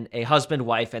then a husband,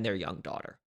 wife, and their young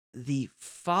daughter. The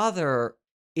father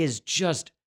is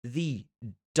just the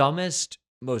dumbest,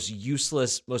 most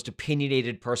useless, most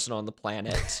opinionated person on the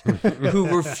planet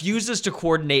who refuses to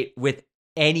coordinate with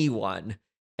anyone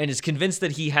and is convinced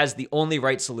that he has the only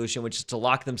right solution, which is to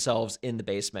lock themselves in the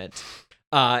basement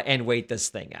and wait this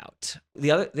thing out.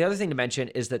 The other thing to mention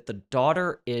is that the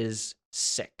daughter is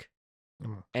sick,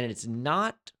 and it's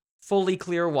not fully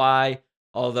clear why,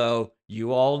 although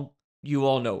you all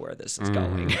know where this is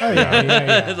going. Oh,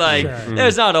 yeah. Like, sure.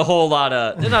 there's not a whole lot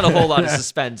of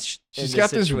suspense. She's got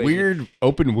this weird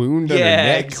open wound on her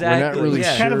neck. Exactly. We're not really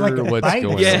sure kind of like a what's bite.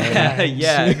 going on.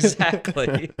 Yeah,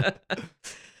 exactly.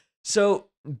 So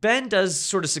Ben does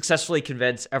sort of successfully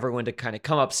convince everyone to kind of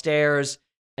come upstairs,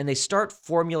 and they start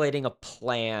formulating a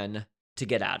plan to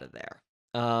get out of there.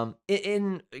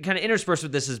 In kind of interspersed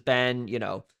with this is Ben,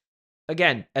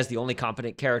 again, as the only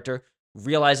competent character,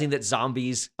 realizing that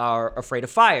zombies are afraid of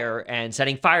fire and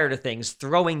setting fire to things,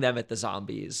 throwing them at the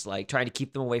zombies, like trying to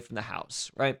keep them away from the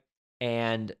house, right?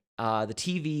 And the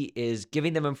TV is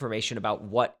giving them information about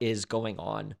what is going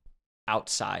on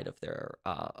outside of their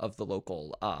of the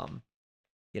local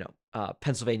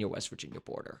Pennsylvania, West Virginia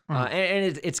border.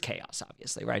 And it's chaos,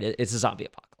 obviously, right? It's a zombie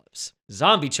apocalypse.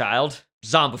 Zombie child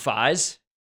zombifies.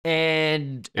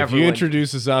 And if you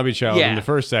introduce a zombie child in the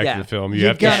first act of the film, you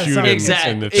have to shoot him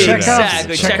in the third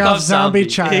act. Check off zombie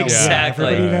child. Exactly.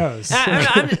 Everybody knows.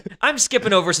 I'm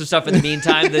skipping over some stuff in the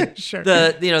meantime. Sure.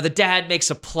 The dad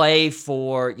makes a play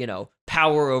for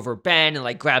power over Ben and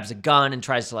like grabs a gun and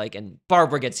tries to and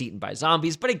Barbara gets eaten by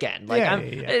zombies. But again,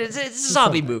 it's a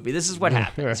zombie movie. This is what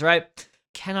happens, right?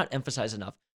 Cannot emphasize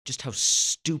enough just how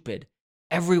stupid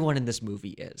everyone in this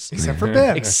movie is. Except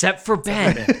for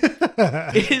Ben.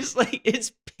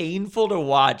 It's painful to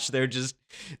watch. They're just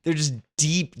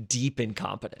deep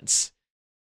incompetence.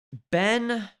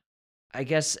 Ben, I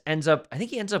guess, ends up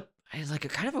like a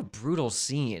kind of a brutal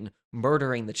scene,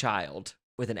 murdering the child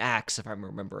with an axe, if I'm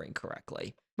remembering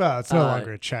correctly. Well, it's no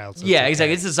longer a child. So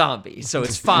exactly. It's a zombie, so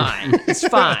it's fine. It's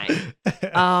fine.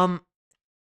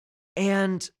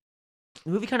 And the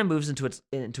movie kind of moves into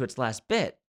its last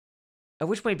bit, at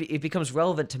which point it becomes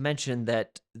relevant to mention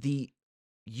that the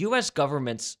U.S.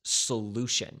 government's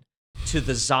solution to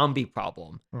the zombie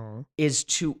problem is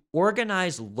to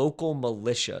organize local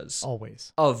militias.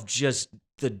 Always. Of just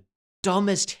the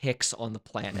dumbest hicks on the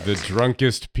planet. The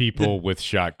drunkest people with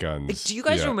shotguns. Do you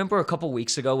guys remember a couple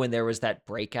weeks ago when there was that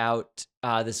breakout?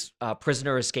 This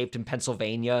prisoner escaped in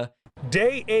Pennsylvania.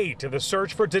 Day 8 of the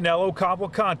search for Danilo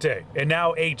Cavalcante, and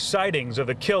now 8 sightings of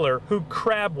the killer who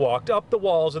crab walked up the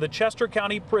walls of the Chester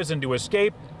County prison to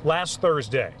escape last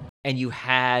Thursday. And you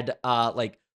had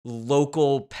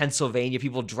local Pennsylvania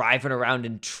people driving around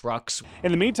in trucks.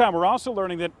 In the meantime, we're also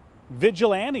learning that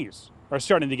vigilantes are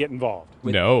starting to get involved.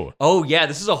 Oh yeah,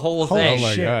 this is a whole thing. Oh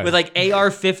my God. With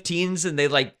AR-15s, and they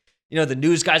the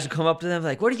news guys would come up to them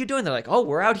like, "What are you doing?" They're like, "Oh,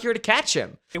 we're out here to catch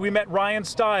him." We met Ryan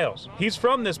Stiles. He's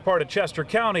from this part of Chester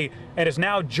County and is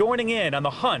now joining in on the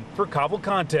hunt for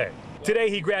Cavalcante.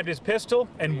 Today, he grabbed his pistol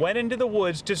and went into the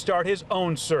woods to start his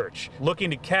own search,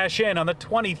 looking to cash in on the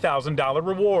 $20,000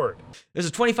 reward. There's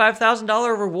a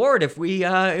 $25,000 reward if we're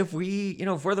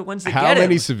the ones that How get it. How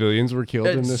many civilians were killed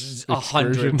in this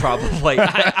 100 probably.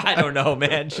 I don't know,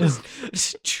 man. Just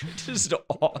like,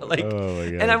 oh my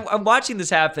God. And I'm watching this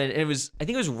happen, and I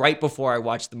think it was right before I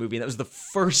watched the movie, and that was the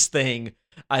first thing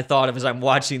I thought of as I'm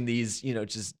watching these,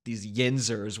 just these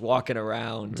yinzers walking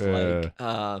around,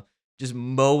 like, just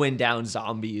mowing down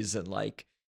zombies and like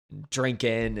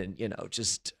drinking and,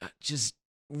 just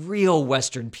real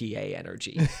Western PA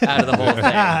energy out of the whole thing.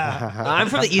 I'm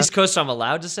from the East Coast, so I'm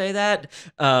allowed to say that.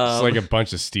 It's like a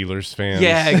bunch of Steelers fans.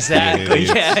 Yeah, exactly.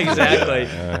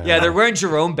 Yeah, they're wearing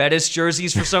Jerome Bettis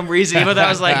jerseys for some reason, even though that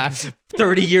was like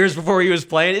 30 years before he was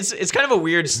playing. It's kind of a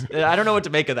weird. I don't know what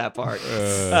to make of that part.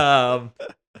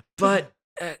 But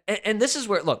this is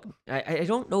where, look, I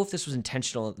don't know if this was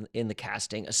intentional in the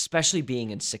casting, especially being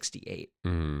in '68.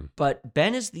 Mm. But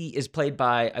Ben is played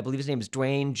by, I believe his name is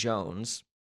Dwayne Jones.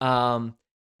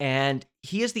 And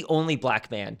he is the only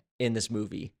black man in this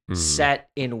movie set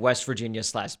in West Virginia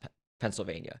 /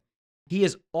 Pennsylvania. He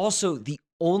is also the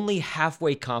only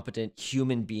halfway competent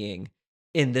human being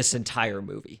in this entire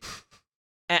movie.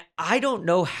 And I don't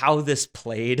know how this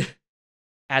played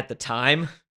at the time,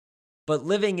 but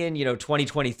living in,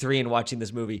 2023 and watching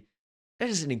this movie, that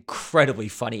is an incredibly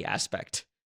funny aspect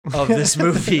of this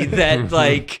movie that,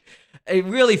 like, it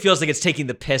really feels like it's taking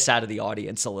the piss out of the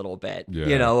audience a little bit,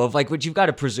 of like what you've got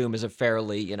to presume is a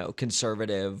fairly,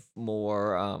 conservative,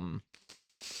 more,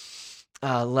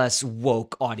 less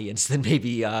woke audience than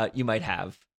maybe you might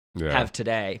have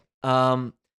today.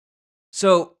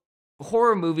 So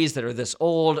horror movies that are this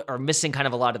old are missing kind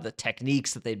of a lot of the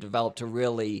techniques that they've developed to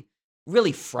really,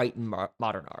 really frighten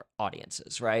modern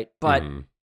audiences, right? But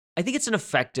I think it's an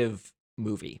effective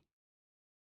movie.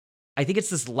 I think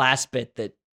it's this last bit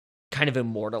that kind of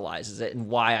immortalizes it and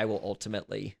why I will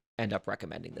ultimately end up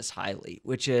recommending this highly,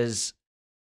 which is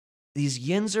these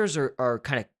yinzers are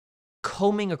kind of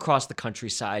combing across the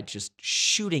countryside, just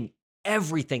shooting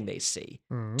everything they see,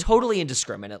 totally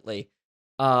indiscriminately.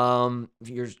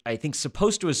 You're, I think,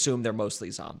 supposed to assume they're mostly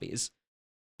zombies,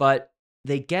 but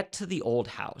they get to the old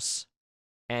house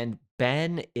and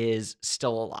Ben is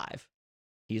still alive.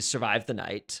 He's survived the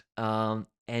night,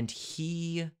 and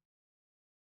he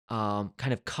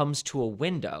kind of comes to a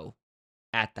window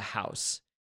at the house,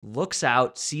 looks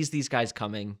out, sees these guys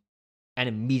coming, and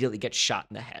immediately gets shot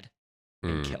in the head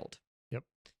and killed. Yep.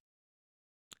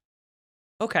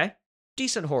 Okay.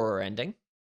 Decent horror ending.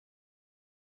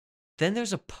 Then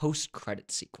there's a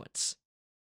post-credit sequence.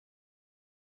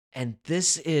 And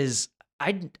this is,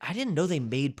 I didn't know they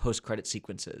made post-credit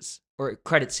sequences or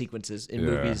credit sequences in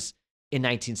movies in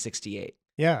 1968.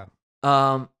 Yeah.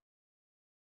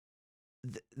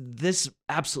 This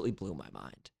absolutely blew my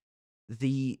mind.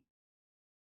 The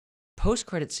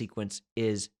post-credit sequence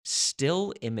is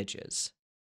still images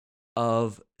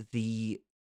of the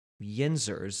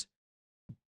yinzers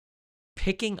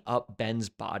picking up Ben's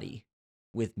body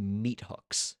with meat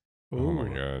hooks. Oh my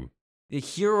God. The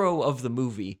hero of the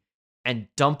movie, and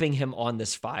dumping him on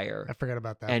this fire. I forgot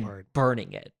about that and part.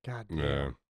 Burning it. God damn. Yeah.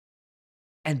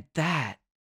 And that's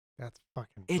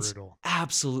fucking brutal. It's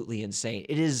absolutely insane.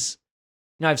 It is.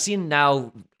 Now, I've seen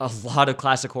now a lot of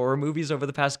classic horror movies over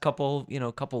the past couple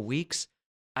weeks.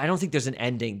 I don't think there's an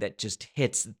ending that just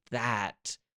hits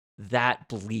that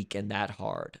bleak and that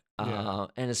hard. Yeah.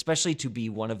 And especially to be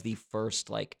one of the first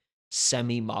like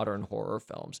semi-modern horror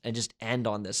films and just end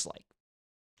on this like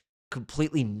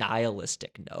completely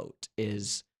nihilistic note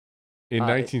is in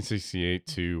 1968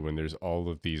 too, when there's all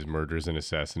of these murders and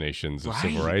assassinations of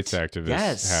civil rights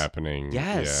activists happening.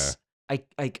 Yes. Yeah.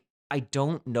 I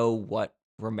don't know what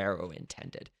Romero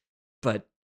intended, but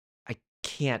I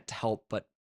can't help but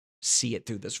see it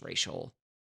through this racial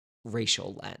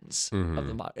lens of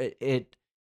the mod. It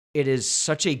is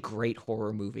such a great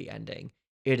horror movie ending.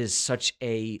 It is such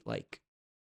a like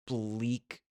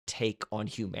bleak take on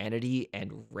humanity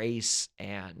and race,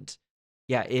 and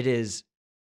it is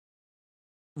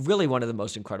really one of the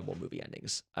most incredible movie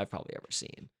endings I've probably ever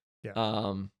seen.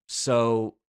 Yeah.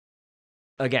 So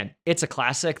again, it's a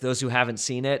classic. Those who haven't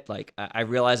seen it, like I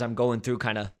realize I'm going through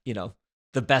kind of,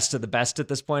 the best of the best at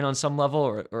this point on some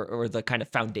level, or the kind of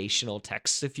foundational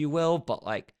texts, if you will. But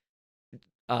like,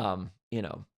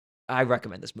 I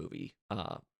recommend this movie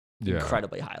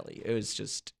incredibly highly. It was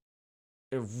just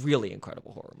a really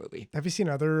incredible horror movie. Have you seen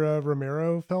other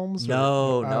Romero films?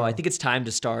 No. I think it's time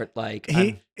to start. Like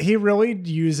he really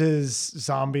uses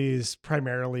zombies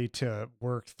primarily to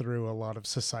work through a lot of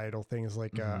societal things.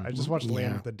 Like I just watched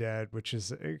Land of the Dead, which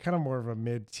is kind of more of a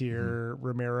mid-tier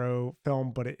Romero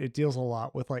film, but it deals a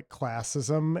lot with like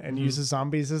classism and uses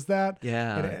zombies as that.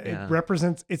 It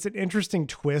represents. It's an interesting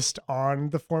twist on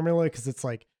the formula because it's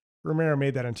like, Romero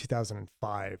made that in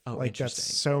 2005. Like that's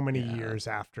so many years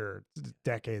after,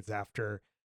 decades after.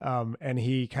 And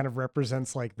he kind of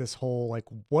represents like this whole, like,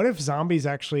 what if zombies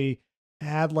actually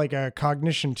had like a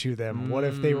cognition to them? What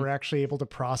if they were actually able to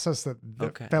process that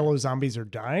fellow zombies are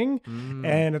dying?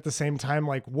 And at the same time,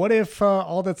 like, what if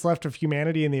all that's left of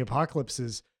humanity in the apocalypse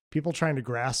is people trying to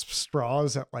grasp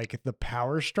straws at like the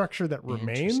power structure that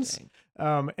remains?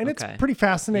 And it's pretty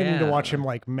fascinating to watch him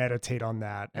like meditate on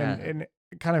that. And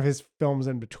kind of his films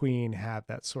in between have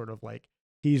that sort of like,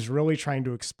 he's really trying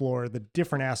to explore the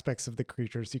different aspects of the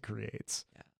creatures he creates.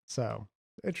 So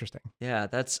interesting. Yeah,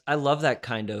 I love that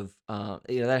kind of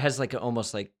that has like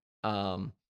almost like what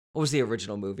was the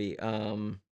original movie?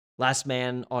 Last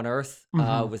Man on Earth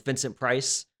with Vincent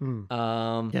Price. Turned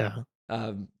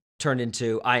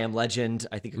into I Am Legend.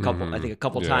 I think a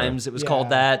couple times it was called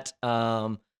that.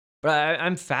 But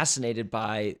I'm fascinated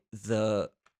by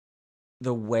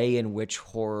the way in which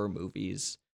horror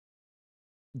movies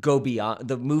go beyond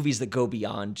the movies that go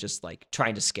beyond just like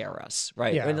trying to scare us,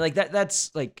 right? And like that's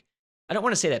like, I don't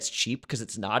want to say that's cheap because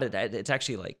it's not. It's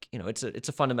actually like, it's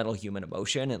a fundamental human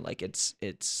emotion, and like it's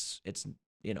it's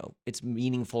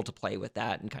meaningful to play with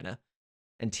that and kind of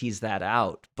and tease that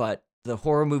out. But the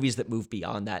horror movies that move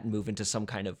beyond that and move into some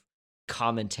kind of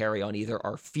commentary on either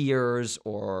our fears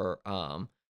or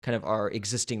kind of our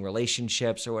existing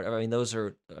relationships or whatever. Those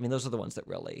are the ones that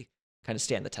really kind of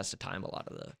stand the test of time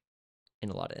in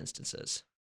a lot of instances.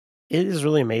 It is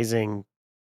really amazing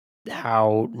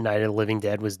how Night of the Living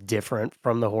Dead was different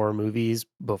from the horror movies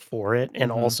before it,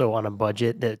 and also on a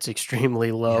budget that's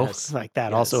extremely low. Like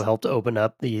that also helped open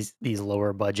up these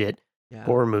lower budget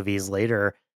horror movies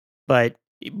later. But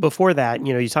before that,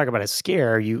 you talk about a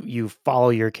scare, you follow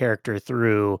your character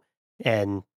through,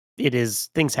 and it is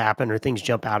things happen or things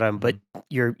jump out at them, but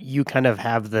you kind of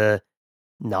have the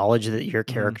knowledge that your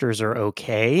characters are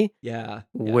okay.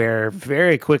 Where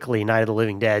very quickly Night of the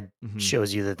Living Dead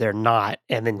shows you that they're not,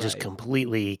 and then just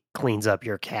completely cleans up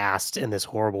your cast in this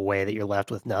horrible way that you're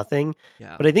left with nothing.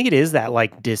 But I think it is that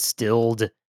like distilled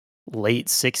late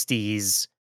 60s,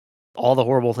 all the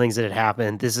horrible things that had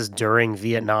happened. This is during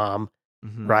Vietnam,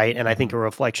 right? And I think a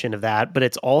reflection of that, but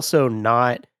it's also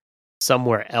not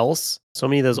somewhere else. So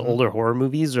many of those older horror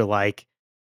movies are like,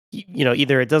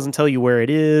 either it doesn't tell you where it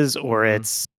is, or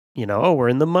it's, oh, we're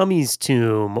in the mummy's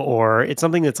tomb, or it's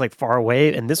something that's like far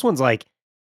away. And this one's like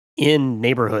in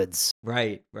neighborhoods.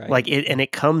 Right. Like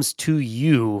it comes to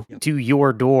you, to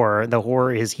your door. The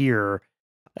horror is here,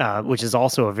 which is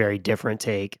also a very different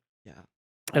take.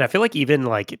 And I feel like even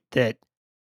like that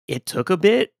it took a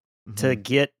bit to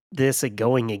get this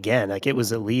going again. Like it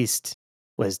was at least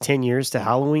 10 years to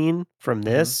Halloween from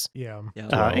this.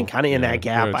 And kind of in that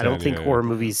gap, I don't think horror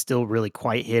movies still really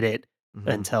quite hit it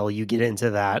until you get into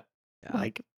that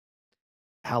like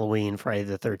Halloween, Friday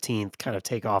the 13th kind of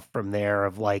take off from there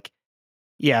of like,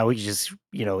 we just,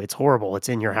 it's horrible. It's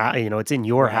in your house, it's in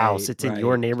your house. It's in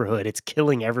your neighborhood. It's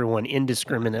killing everyone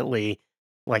indiscriminately.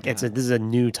 Like this is a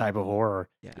new type of horror.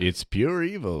 It's pure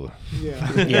evil.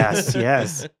 Yes.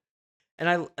 And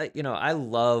I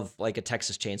love like a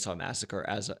Texas Chainsaw Massacre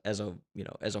as a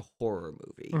horror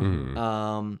movie.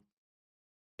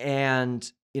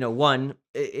 And one,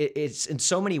 it's in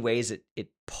so many ways it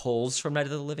pulls from Night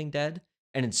of the Living Dead,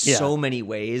 and in so many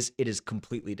ways it is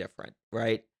completely different,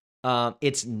 right?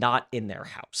 It's not in their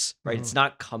house, right? It's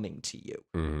not coming to you.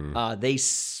 They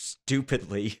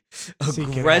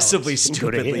aggressively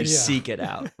seek it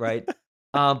out, right?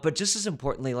 But just as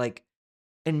importantly, like,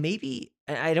 and maybe,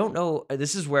 I don't know,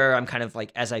 this is where I'm kind of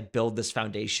like, as I build this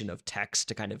foundation of text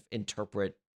to kind of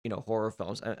interpret, horror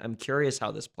films, I'm curious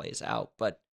how this plays out.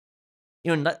 But,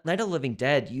 Night of the Living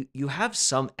Dead, you have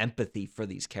some empathy for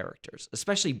these characters,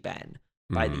 especially Ben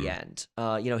by the end.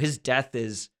 His death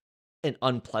is an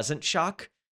unpleasant shock.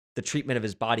 The treatment of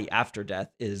his body after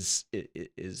death is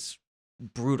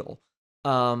brutal.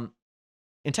 In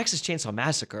Texas Chainsaw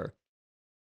Massacre,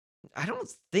 I don't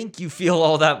think you feel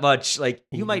all that much. Like,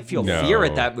 you might feel fear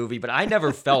at that movie, but I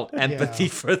never felt empathy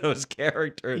for those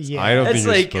characters. I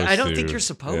don't think you're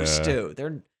supposed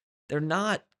to. They're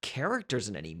not characters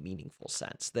in any meaningful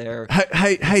sense. They're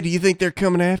Hey, do you think they're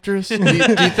coming after us? Do you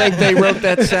think they wrote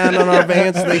that sound on our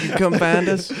van so they could come find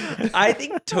us? I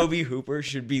think Toby Hooper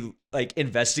should be like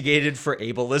investigated for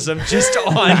ableism just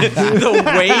on the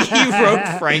way he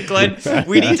wrote Franklin.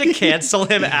 We need to cancel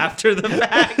him after the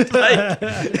fact. Like,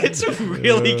 it's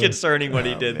really concerning what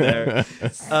he did there.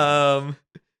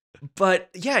 But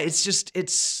yeah,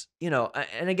 it's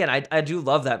and again, I do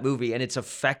love that movie, and it's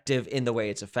effective in the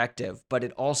way it's effective, but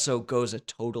it also goes a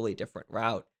totally different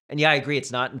route. And yeah, I agree.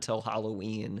 It's not until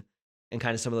Halloween and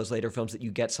kind of some of those later films that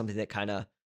you get something that kind of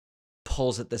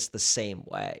pulls at this the same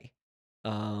way.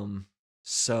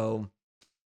 So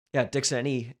yeah, Dixon,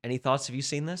 any thoughts? Have you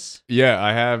seen this? Yeah,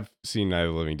 I have seen Night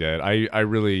of the Living Dead. I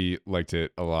really liked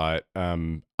it a lot.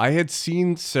 I had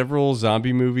seen several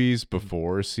zombie movies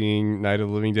before seeing Night of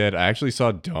the Living Dead. I actually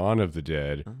saw Dawn of the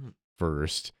Dead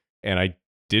first, and I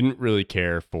didn't really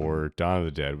care for Dawn of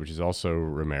the Dead, which is also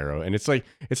Romero. And it's like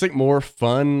more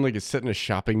fun. Like, it's set in a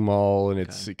shopping mall, and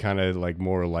it's kind of like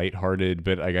more lighthearted,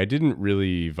 but like I didn't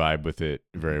really vibe with it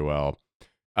very well.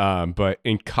 But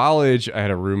in college, I had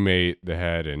a roommate that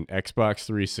had an Xbox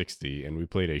 360, and we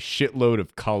played a shitload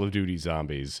of Call of Duty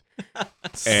Zombies.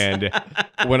 And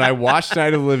when I watched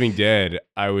Night of the Living Dead,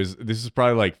 this is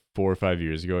probably like 4 or 5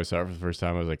 years ago. I saw it for the first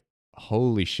time. I was like,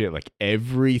 holy shit, like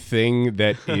everything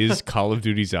that is Call of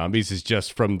Duty Zombies is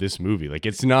just from this movie. Like,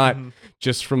 it's not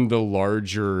just from the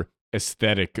larger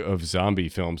aesthetic of zombie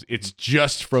films. It's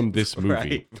just from this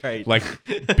movie. Right. Like,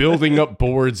 building up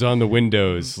boards on the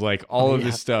windows, like all of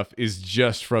this stuff is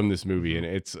just from this movie. And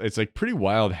it's like pretty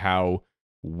wild how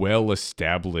well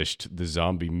established the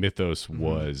zombie mythos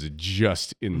was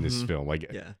just in this film.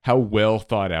 Like, how well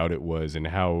thought out it was, and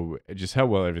how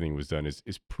well everything was done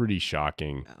is pretty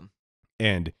shocking.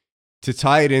 And to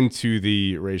tie it into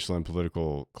the racial and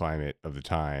political climate of the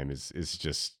time is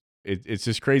just it's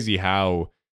just crazy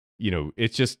how,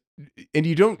 it's just, and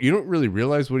you don't really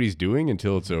realize what he's doing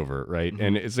until it's over, right?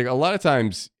 And it's like a lot of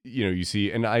times, you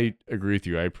see, and I agree with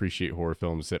you, I appreciate horror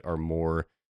films that are more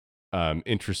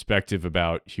introspective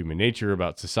about human nature,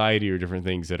 about society, or different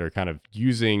things that are kind of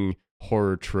using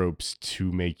horror tropes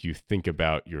to make you think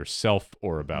about yourself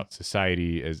or about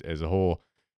society as a whole.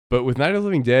 But with Night of the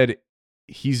Living Dead,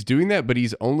 he's doing that, but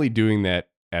he's only doing that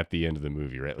at the end of the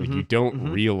movie, right? Like, you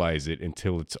don't realize it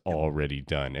until it's already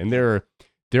done. And there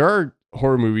are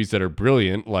horror movies that are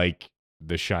brilliant, like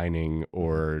The Shining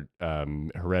or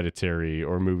Hereditary,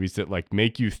 or movies that like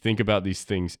make you think about these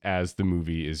things as the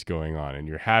movie is going on, and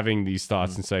you're having these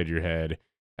thoughts inside your head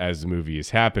as the movie is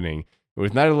happening. But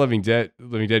with Night of the Living Dead,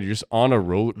 you're just on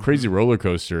a crazy roller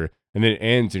coaster, and then it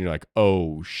ends, and you're like,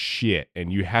 oh shit,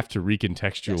 and you have to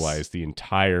recontextualize the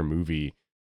entire movie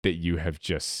that you have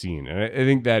just seen. And I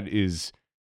think that is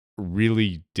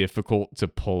really difficult to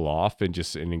pull off, and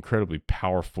just an incredibly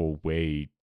powerful way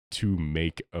to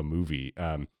make a movie.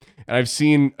 And I've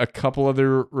seen a couple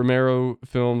other Romero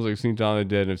films. I've seen Dawn of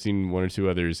the Dead, and I've seen one or two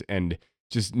others, and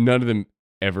just none of them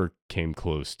ever came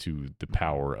close to the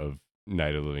power of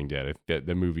Night of the Living Dead.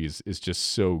 The movie is just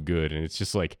so good, and it's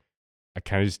just like, I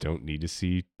kind of just don't need to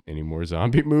see any more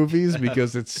zombie movies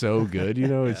because it's so good.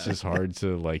 It's just hard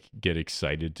to like get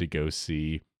excited to go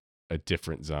see a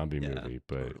different zombie movie.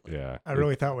 But yeah, I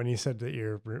really thought when you said that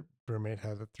your roommate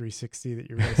had a 360 that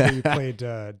you were going to say you played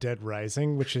Dead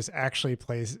Rising, which is actually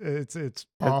it's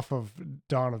off of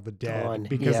Dawn of the Dead,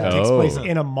 because it takes place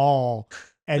in a mall,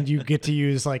 and you get to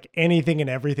use like anything and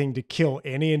everything to kill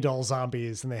any and all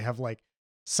zombies, and they have like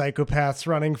psychopaths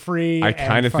running free. I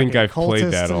kind of think I've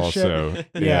played that also.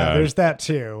 Yeah, there's that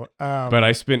too. But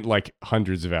I spent like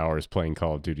hundreds of hours playing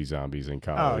Call of Duty Zombies in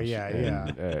college. Oh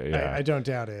yeah. I don't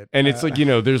doubt it. And it's like,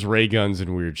 there's ray guns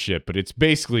and weird shit, but it's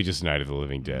basically just Night of the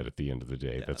Living Dead at the end of the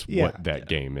day. That's what that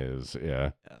game is.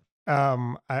 Yeah.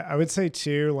 I would say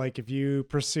too, like if you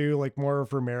pursue like more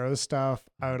of Romero's stuff,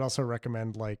 I would also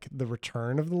recommend like The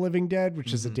Return of the Living Dead,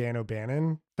 which is a Dan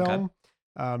O'Bannon film. Okay.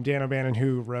 Dan O'Bannon,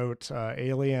 who wrote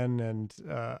Alien and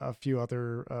a few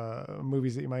other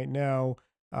movies that you might know.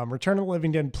 Return of the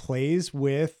Living Dead plays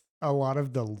with a lot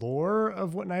of the lore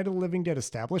of what Night of the Living Dead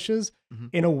establishes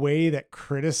in a way that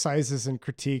criticizes and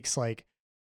critiques like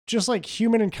just like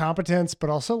human incompetence, but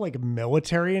also like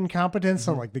military incompetence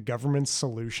on like the government's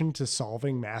solution to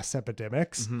solving mass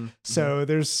epidemics. So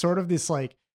there's sort of this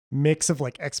like mix of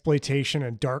like exploitation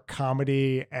and dark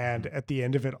comedy, and at the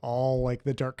end of it all, like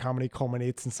the dark comedy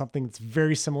culminates in something that's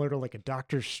very similar to like a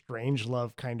Doctor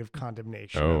Strangelove kind of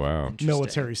condemnation. Oh wow!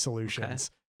 Military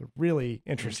solutions. Really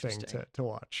interesting. To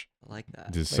watch. I like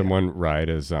that. Does someone ride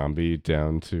a zombie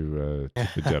down to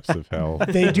the depths of hell?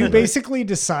 They do basically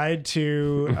decide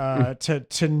to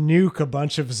nuke a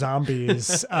bunch of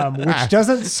zombies, which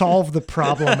doesn't solve the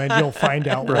problem, and you'll find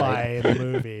out why in the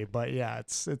movie. But yeah,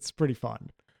 it's pretty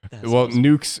fun. Well,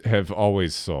 nukes have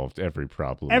always solved every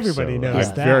problem. Everybody knows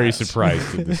I'm that. very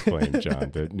surprised at this claim, John,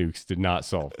 that nukes did not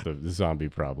solve the zombie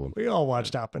problem. We all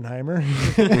watched Oppenheimer.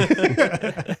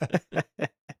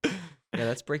 Yeah,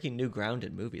 that's breaking new ground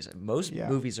in movies. Most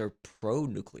movies are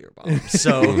pro-nuclear bombs,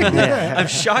 so I'm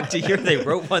shocked to hear they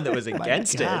wrote one that was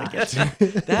against it.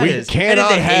 That we is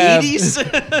cannot in the have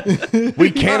 80s. We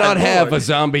cannot have a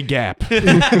zombie gap.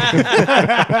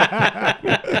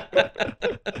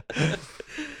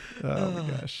 Oh my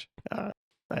gosh.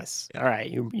 Nice. All right,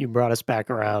 you brought us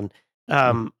back around.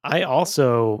 I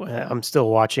also I'm still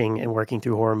watching and working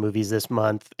through horror movies this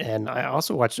month, and I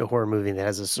also watched a horror movie that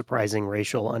has a surprising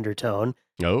racial undertone.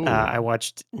 Oh. I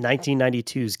watched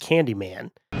 1992's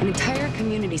Candyman. An entire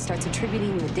community starts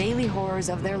attributing the daily horrors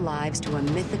of their lives to a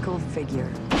mythical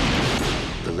figure.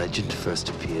 The legend first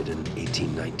appeared in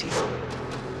 1890.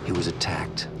 He was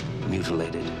attacked,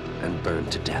 mutilated, and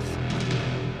burned to death.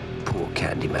 Poor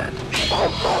Candyman.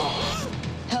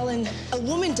 Helen, a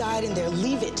woman died in there.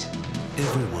 Leave it.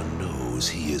 Everyone knows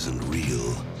he isn't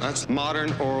real. That's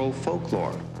modern oral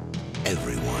folklore.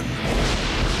 Everyone.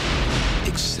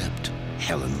 Except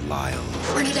Helen Lyle.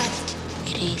 Bernadette.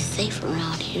 It ain't safe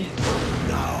around here.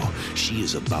 Now, she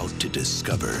is about to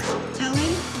discover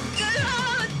Helen?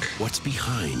 what's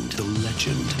behind the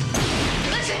legend.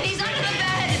 Listen, he's under the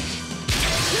bed!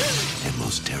 And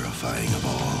most terrifying of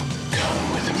all,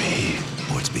 come with me.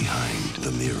 What's behind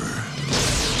the mirror?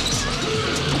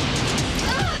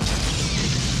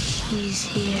 He's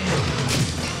here.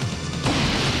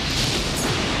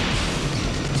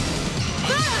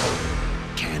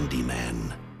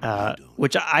 Candyman.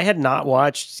 Which I had not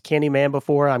watched Candyman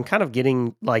before. I'm kind of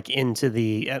getting like into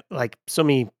the like so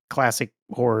many classic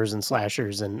horrors and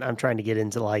slashers, and I'm trying to get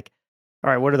into like,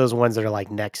 all right, what are those ones that are like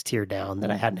next tier down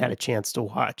that I hadn't had a chance to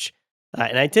watch?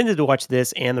 And I intended to watch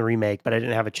this and the remake, but I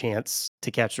didn't have a chance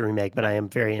to catch the remake. But I am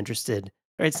very interested.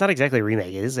 Or it's not exactly a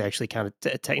remake; it is actually kind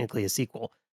of technically a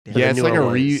sequel. Yeah, it's like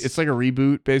it's like a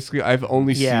reboot. Basically, I've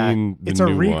only seen the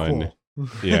new one.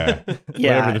 Yeah,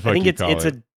 yeah. Whatever the fuck I think you it's call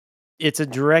it. It's a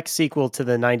direct sequel to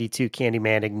the '92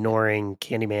 Candyman, ignoring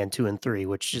Candyman 2 and 3,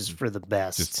 which is for the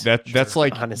best. That's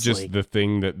like honestly. just the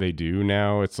thing that they do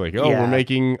now. It's like, oh, Yeah. we're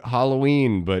making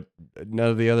Halloween, but none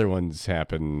of the other ones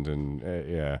happened, and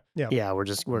Yeah,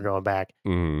 we're going back.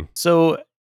 Mhm. So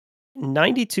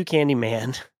 92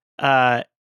 Candyman,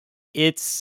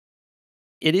 it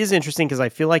is interesting because I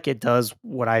feel like it does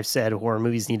what I've said horror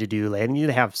movies need to do. They need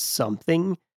to have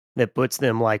something that puts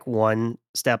them like one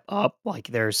step up. Like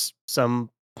there's some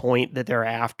point that they're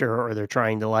after, or they're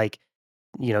trying to like,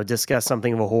 discuss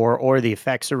something of a horror, or the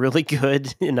effects are really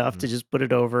good enough to just put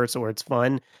it over so it's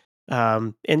fun.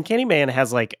 And Candyman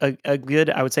has like a good,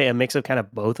 I would say, a mix of kind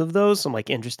of both of those, some like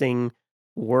interesting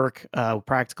work,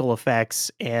 practical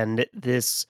effects, and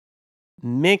this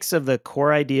mix of the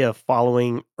core idea of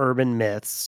following urban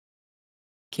myths.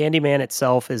 Candyman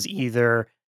itself is either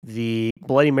the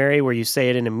Bloody Mary where you say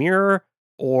it in a mirror,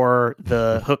 or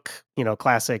the hook,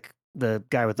 classic, the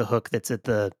guy with the hook that's at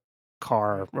the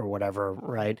car or whatever,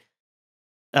 right?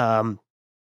 I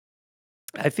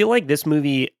feel like this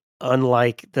movie,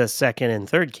 unlike the second and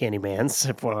third Candymans,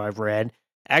 from what I've read,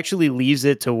 actually leaves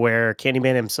it to where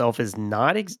Candyman himself is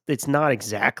not, it's not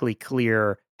exactly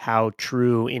clear how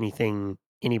true anything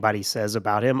anybody says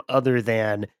about him, other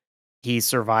than he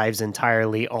survives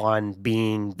entirely on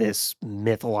being this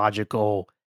mythological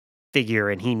figure,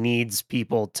 and he needs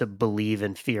people to believe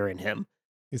and fear in him.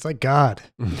 He's like God.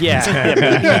 Yeah.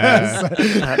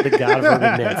 The God of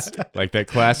urban myths. Like that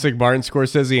classic Martin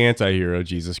Scorsese anti-hero,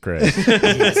 Jesus Christ.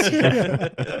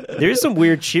 There is some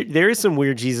weird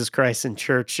Jesus Christ in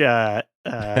church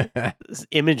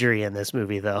imagery in this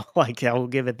movie, though. Like, I will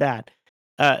give it that.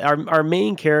 Our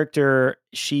main character,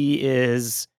 she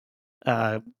is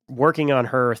working on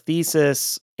her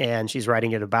thesis, and she's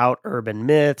writing it about urban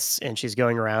myths, and she's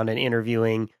going around and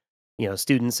interviewing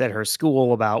students at her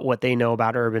school about what they know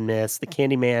about urban myths. The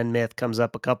Candyman myth comes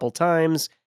up a couple times,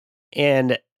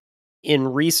 and in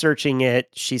researching it,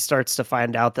 she starts to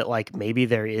find out that like maybe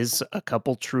there is a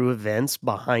couple true events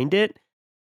behind it,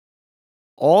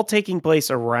 all taking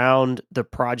place around the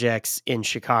projects in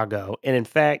Chicago. And in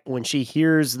fact, when she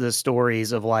hears the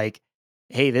stories of like,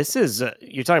 hey, this is,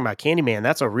 you're talking about Candyman,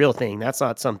 that's a real thing, that's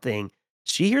not something,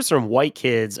 she hears from white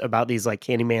kids about these like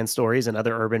Candyman stories and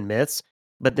other urban myths.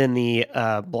 But then the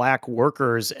black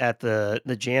workers at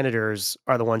the janitors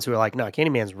are the ones who are like, no,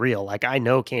 Candyman's real. Like, I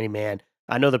know Candyman.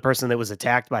 I know the person that was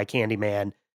attacked by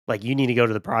Candyman. Like, you need to go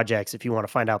to the projects if you want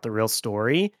to find out the real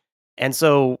story. And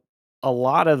so a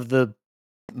lot of the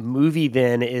movie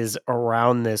then is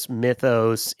around this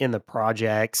mythos in the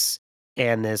projects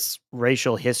and this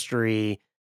racial history,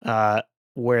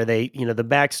 where they, the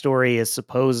backstory is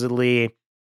supposedly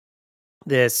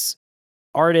this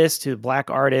black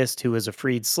artist who is a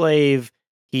freed slave.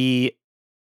 He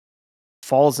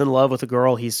falls in love with a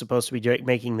girl he's supposed to be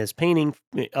making this painting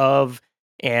of,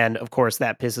 and of course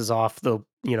that pisses off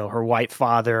her white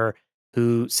father,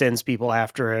 who sends people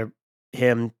after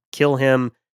him, kill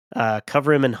him,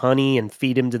 cover him in honey and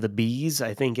feed him to the bees,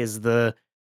 I think is the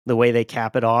way they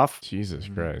cap it off. Jesus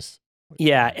Christ.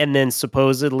 Yeah, and then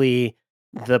supposedly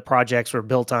the projects were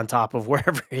built on top of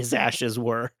wherever his ashes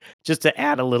were, just to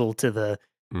add a little to the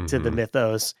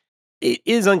mythos. It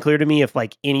is unclear to me if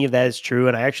like any of that is true,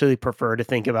 and I actually prefer to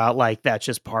think about like that's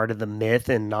just part of the myth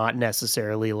and not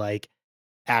necessarily like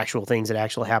actual things that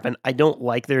actually happen. I don't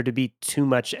like there to be too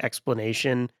much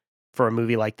explanation for a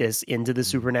movie like this into the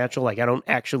supernatural. Like I don't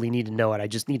actually need to know it. I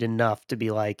just need enough to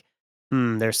be like,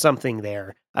 there's something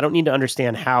there. I don't need to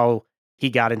understand how he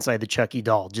got inside the Chucky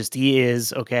doll. Just he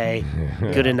is okay,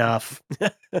 good enough.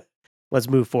 Let's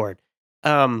move forward.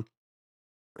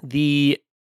 The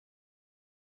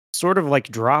sort of like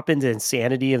drop into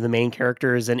insanity of the main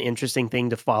character is an interesting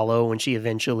thing to follow when she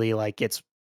eventually like gets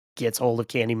hold of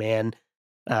Candyman.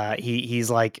 He's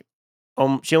like,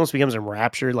 she almost becomes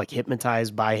enraptured, like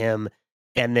hypnotized by him.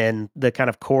 And then the kind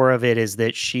of core of it is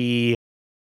that she,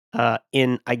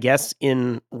 in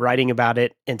writing about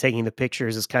it and taking the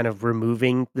pictures, is kind of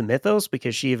removing the mythos,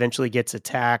 because she eventually gets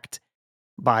attacked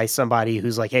by somebody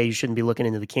who's like, hey, you shouldn't be looking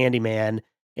into the Candyman.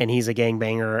 And he's a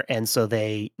gangbanger. And so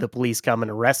the police come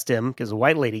and arrest him because a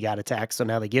white lady got attacked. So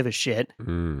now they give a shit.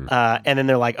 And then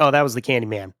they're like, oh, that was the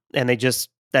Candyman. And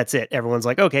that's it. Everyone's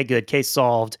like, okay, good. Case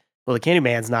solved. Well, the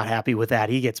Candyman's not happy with that.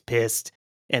 He gets pissed.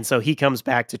 And so he comes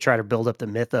back to try to build up the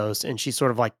mythos. And she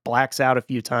sort of like blacks out a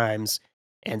few times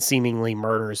and seemingly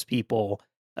murders people.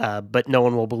 But no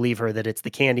one will believe her that it's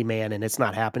the Candyman and it's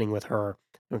not happening with her.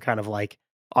 And kind of like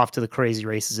off to the crazy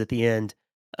races at the end.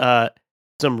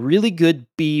 Some really good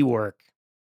B work.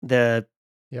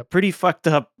 Pretty fucked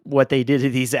up what they did to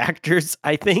these actors,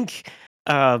 I think.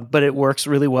 But it works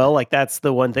really well. Like that's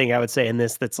the one thing I would say in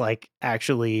this that's like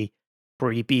actually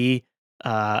creepy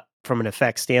from an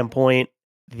effect standpoint.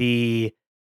 The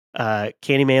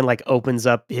Candyman like opens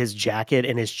up his jacket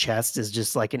and his chest is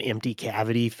just like an empty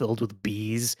cavity filled with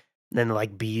bees. And then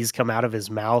like bees come out of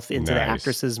his mouth into the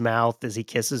actress's mouth as he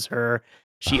kisses her.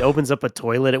 She opens up a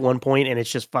toilet at one point and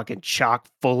it's just fucking chock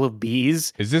full of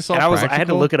bees. Is this all practical? I had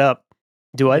to look it up.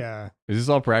 Do I? Yeah. Is this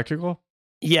all practical?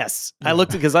 Yes. I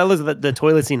looked at the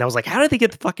toilet scene. I was like, how did they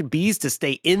get the fucking bees to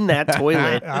stay in that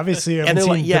toilet? Obviously, you haven't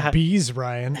seen The Bees,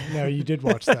 Ryan. No, you did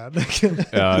watch that.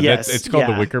 Yes. It's called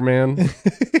The Wicker Man.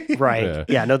 Right.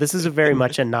 Yeah. No, this is very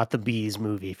much a not the bees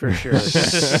movie for sure.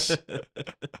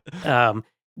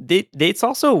 It's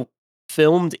also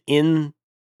filmed in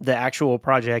the actual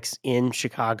projects in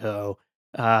Chicago.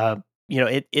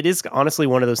 It is honestly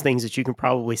one of those things that you can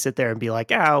probably sit there and be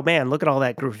like, oh man, look at all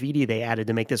that graffiti they added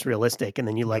to make this realistic. And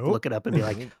then you like look it up and be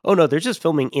like, oh no, they're just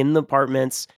filming in the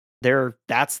apartments.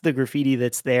 That's the graffiti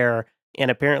that's there. And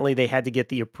apparently they had to get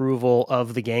the approval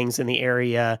of the gangs in the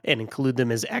area and include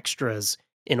them as extras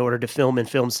in order to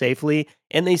film safely.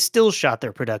 And they still shot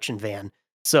their production van.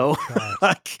 So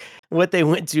like what they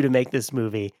went to make this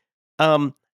movie.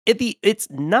 It's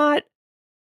not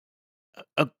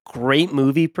a great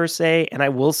movie per se, and I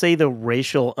will say the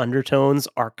racial undertones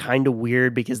are kind of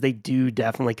weird because they do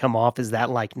definitely come off as that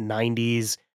like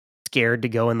 90s scared to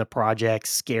go in the projects,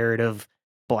 scared of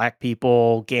black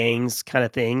people, gangs kind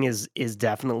of thing is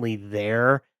definitely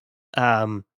there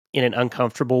in an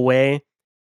uncomfortable way.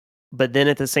 But then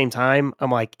at the same time,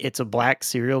 I'm like, it's a black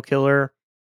serial killer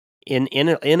in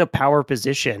a power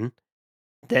position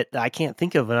that I can't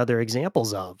think of other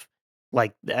examples of.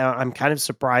 Like, I'm kind of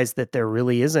surprised that there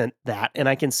really isn't that. And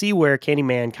I can see where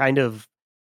Candyman kind of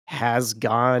has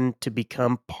gone to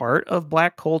become part of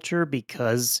black culture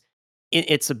because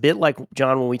it's a bit like,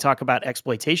 John, when we talk about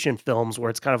exploitation films, where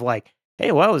it's kind of like,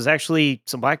 hey, well, there's actually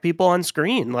some black people on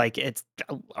screen. Like, it's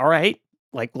all right.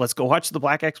 Like, let's go watch the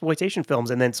black exploitation films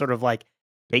and then sort of like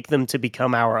make them to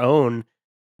become our own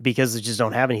because they just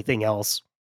don't have anything else.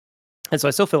 And so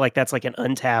I still feel like that's like an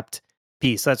untapped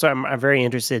piece. That's why I'm very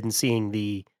interested in seeing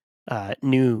the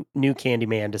new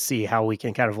Candyman to see how we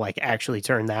can kind of like actually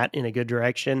turn that in a good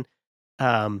direction.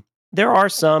 There are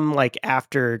some like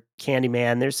after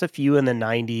Candyman. There's a few in the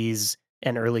 '90s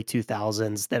and early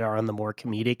 2000s that are on the more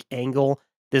comedic angle.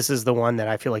 This is the one that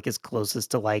I feel like is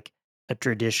closest to like a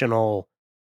traditional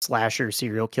slasher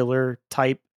serial killer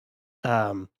type.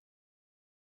 Um,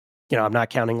 I'm not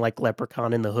counting like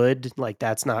Leprechaun in the Hood. Like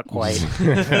that's not quite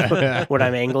what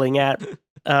I'm angling at.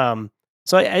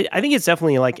 So I think it's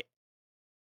definitely like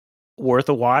worth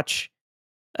a watch.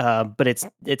 But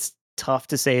it's tough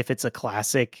to say if it's a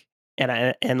classic.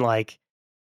 And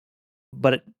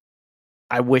but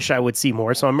I wish I would see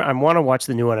more. So I want to watch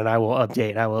the new one, and I will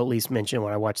update. I will at least mention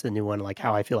when I watch the new one, like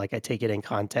how I feel like I take it in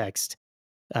context.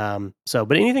 But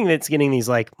anything that's getting these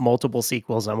like multiple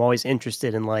sequels, I'm always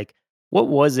interested in like what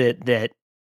was it that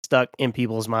stuck in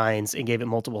people's minds and gave it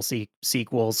multiple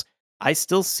sequels. I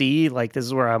still see like this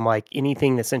is where I'm like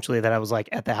anything essentially that I was like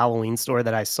at the Halloween store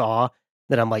that I saw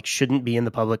that I'm like shouldn't be in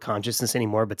the public consciousness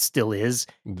anymore, but still is.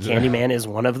 Candyman is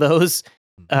one of those.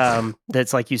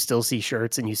 That's like you still see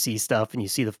shirts and you see stuff and you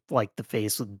see the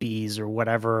face with bees or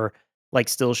whatever like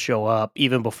still show up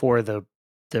even before the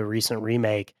recent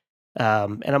remake.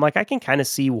 And I'm like, I can kind of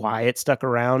see why it stuck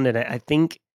around. And I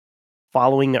think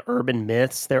following the urban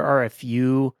myths, there are a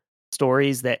few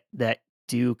stories that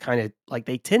do kind of like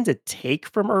they tend to take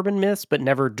from urban myths, but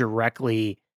never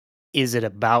directly is it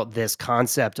about this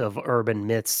concept of urban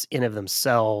myths in of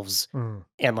themselves Mm.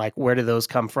 and like where do those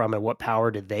come from and what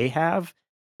power do they have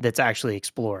that's actually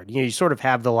explored. You sort of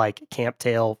have the like Camp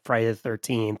Tale, Friday the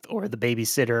 13th, or the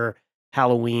Babysitter,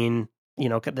 Halloween,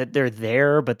 that they're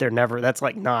there, but they're never, that's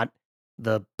like not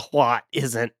the plot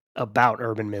isn't about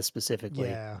urban myths specifically.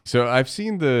 Yeah. So I've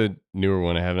seen the newer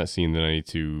one. I have not seen the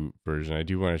 92 version. I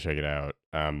do want to check it out.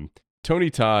 Tony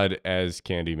Todd as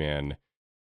Candyman.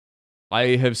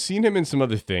 I have seen him in some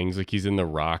other things, like he's in The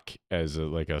Rock as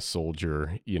a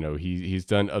soldier. He's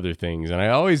done other things, and I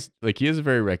always like he has a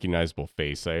very recognizable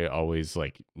face. I always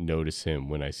like notice him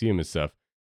when I see him and stuff,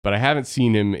 but I haven't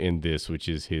seen him in this, which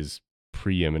is his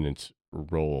preeminent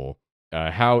role.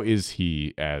 How is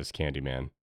he as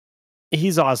Candyman?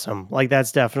 He's awesome. Like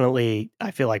that's definitely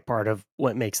I feel like part of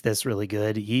what makes this really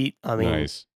good.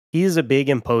 Nice. He is a big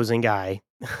imposing guy.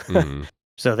 Mhm.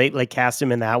 So they like cast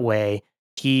him in that way.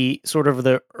 He sort of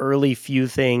the early few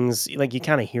things, like you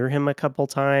kind of hear him a couple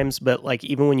times, but like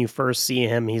even when you first see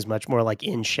him, he's much more like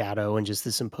in shadow and just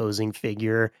this imposing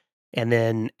figure. And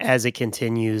then as it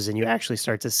continues and you actually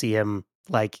start to see him,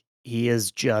 like he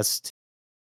is just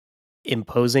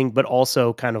imposing, but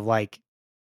also kind of like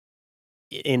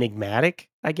enigmatic,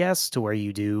 I guess, to where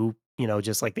you do,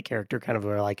 just like the character kind of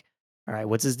are like, all right,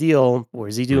 what's his deal? What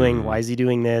is he doing? Why Mhm. is he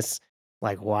doing this?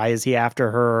 Like, why is he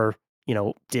after her?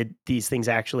 Did these things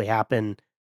actually happen?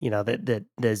 That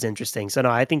is interesting. So no,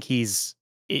 I think he's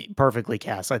perfectly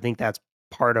cast. I think that's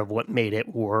part of what made it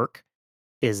work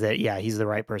is that, yeah, he's the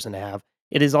right person to have.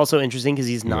 It is also interesting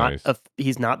because Nice.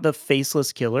 he's not the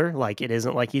faceless killer. Like it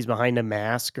isn't like he's behind a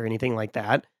mask or anything like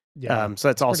that. Yeah. So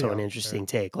that's it's pretty also an out interesting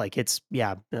take. Like it's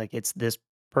like it's this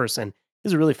person.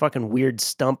 This is a really fucking weird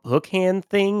stump hook hand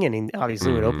thing, and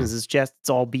obviously when it opens Mhm. his chest, it's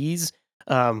all bees.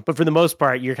 But for the most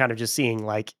part, you're kind of just seeing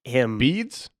like him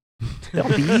Beads?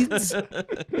 beads.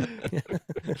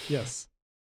 Yes.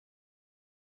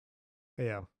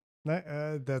 Yeah.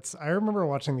 That's I remember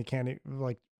watching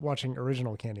watching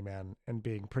original Candyman and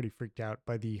being pretty freaked out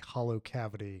by the hollow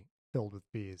cavity filled with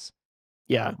bees.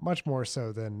 Yeah. Much more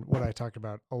so than what I talked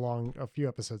about along a few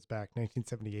episodes back,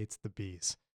 1978's The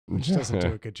Bees, which doesn't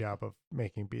do a good job of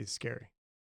making bees scary.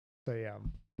 So yeah.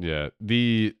 Yeah.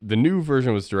 The new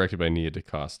version was directed by Nia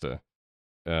DaCosta,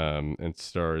 and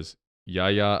stars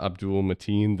Yahya Abdul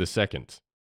Mateen II.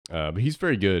 But he's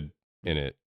very good in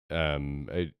it.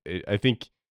 I think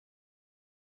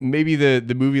maybe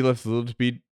the movie left a little to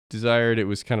be desired. It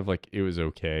was kind of like it was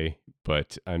okay,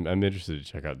 but I'm interested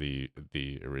to check out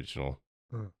the original.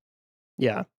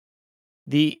 Yeah.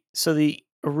 The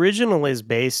original is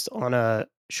based on a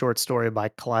short story by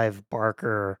Clive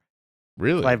Barker.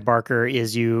 Really? Clive Barker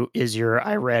is your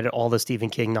I read all the Stephen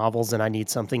King novels and I need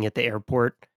something at the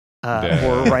airport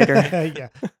horror writer. Yeah.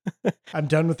 I'm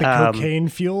done with the cocaine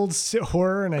fueled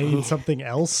horror and I need something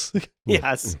else.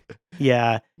 Yes.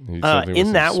 Yeah. Need something with In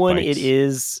some that one, it spikes.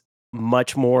 is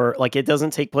much more like it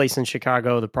doesn't take place in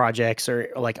Chicago. The projects or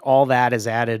like all that is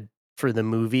added for the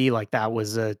movie. Like that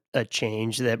was a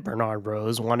change that Bernard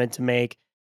Rose wanted to make.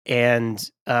 And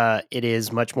it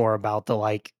is much more about the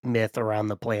like myth around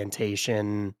the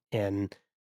plantation. And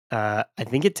I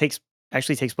think it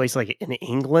actually takes place like in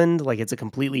England. Like it's a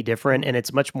completely different and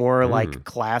it's much more like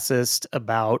classist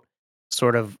about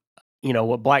sort of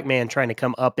what black man trying to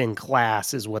come up in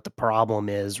class is what the problem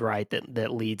is, right?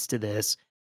 That leads to this.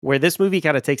 Where this movie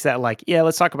kind of takes that, like, yeah,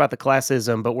 let's talk about the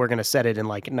classism, but we're going to set it in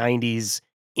like 90s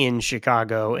in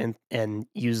Chicago and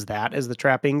use that as the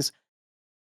trappings.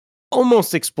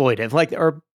 Almost exploitive, like,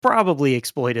 or probably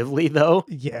exploitively though.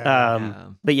 Yeah.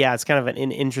 But yeah, it's kind of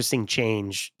an interesting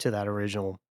change to that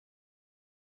original.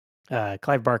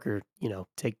 Clive Barker,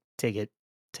 take it,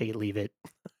 leave it.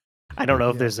 I don't know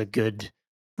if there's a good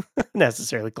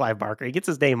necessarily Clive Barker. He gets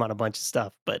his name on a bunch of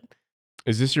stuff, but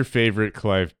Is this your favorite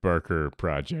Clive Barker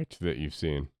project that you've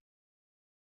seen?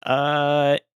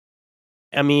 I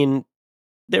mean,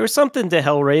 there was something to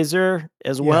Hellraiser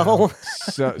as well.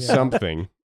 Something.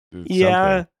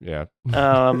 Yeah. Yeah.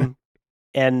 And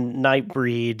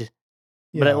Nightbreed.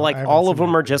 Yeah, But like I haven't all of seen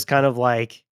them are Nightbreed. just kind of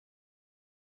like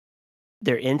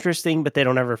they're interesting, but they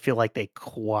don't ever feel like they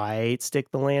quite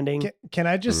stick the landing. Can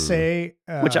I just say,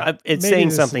 Which it's maybe saying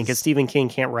this something is- because Stephen King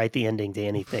can't write the ending to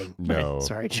anything. No.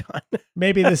 Sorry, John.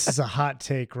 Maybe this is a hot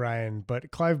take, Ryan, but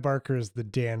Clive Barker is the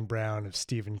Dan Brown of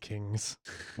Stephen King's.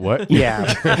 What?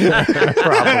 Yeah,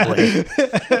 probably.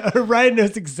 Ryan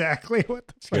knows exactly what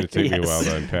the It's going to take me a while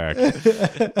to unpack.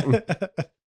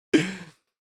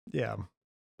 Yeah.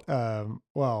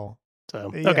 Well.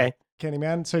 So, yeah. okay.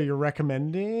 Candyman. So you're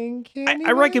recommending Candyman?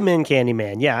 I recommend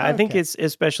Candyman. Yeah, I think Okay. it's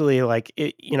especially like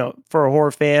for a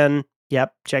horror fan.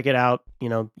 Yep, check it out.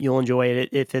 You'll enjoy it.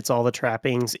 It fits all the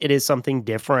trappings. It is something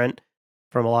different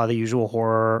from a lot of the usual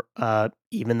horror.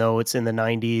 Even though it's in the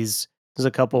 90s, there's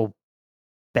a couple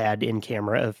bad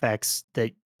in-camera effects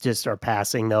that just are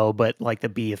passing though. But like the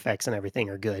B effects and everything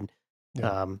are good.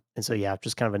 Yeah. And so yeah,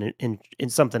 just kind of in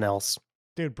something else.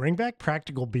 Dude, bring back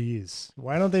practical bees.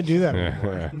 Why don't they do that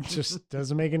anymore? It just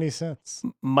doesn't make any sense.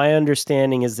 My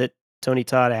understanding is that Tony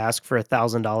Todd asked for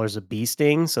 $1,000 a bee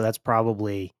sting, so that's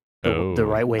probably the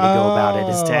right way to go about it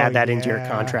is to add that into your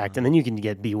contract, and then you can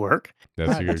get bee work.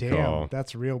 That's a God good damn, call.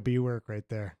 That's real bee work right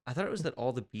there. I thought it was that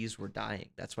all the bees were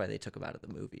dying. That's why they took them out of the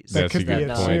movies. That's a good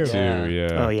point too.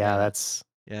 Yeah. Oh yeah, that's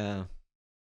yeah.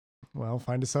 Well,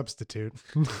 find a substitute.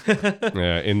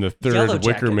 Yeah, in the Yellow third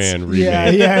Wicker Jackets. Man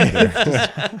remake.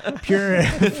 Yeah. Pure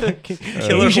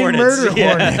Killer Asian hornets. murder Yeah.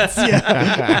 hornets.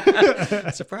 Yeah.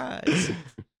 Surprise.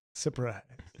 Surprise.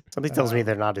 something tells me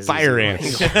they're not as Fire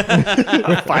easy.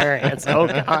 ants. Fire ants. Oh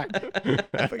god,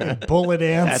 Fucking bullet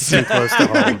ants. that's too close to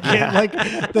home. Get Yeah. like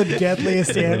the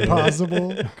deadliest ant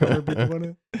possible.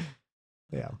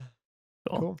 Yeah.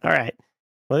 Cool. All right.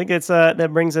 Well, I think it's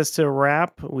that brings us to a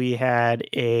wrap. We had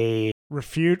a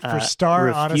Refute for Star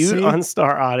refute Odyssey. on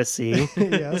Star Odyssey.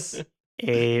 Yes.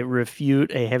 A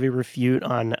heavy refute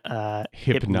on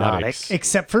Hypnotic.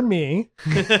 Except for me.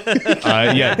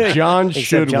 Yeah, John Except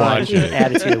should John, watch it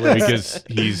add it to your list.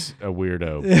 because he's a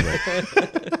weirdo.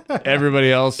 But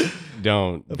everybody else,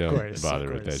 don't course, bother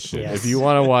of with that course. shit. Yes. If you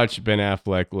want to watch Ben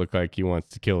Affleck look like he wants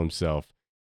to kill himself,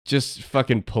 just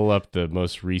fucking pull up the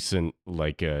most recent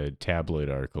tabloid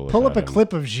article. Pull up about a him.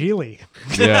 clip of Gigli.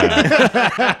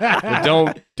 Yeah. But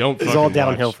don't. It's all fucking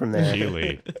downhill watch from there.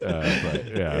 Geely.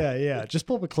 But yeah. Yeah. Just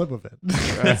pull up a clip of it.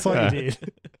 That's all you need.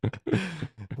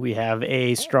 We have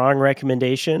a strong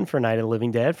recommendation for Night of the Living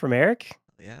Dead from Eric.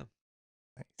 Yeah.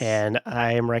 And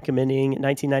I am recommending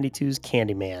 1992's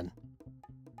Candyman.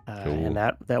 Cool. And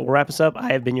that will wrap us up.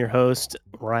 I have been your host,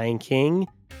 Ryan King.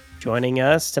 Joining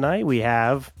us tonight, we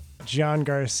have John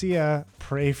Garcia.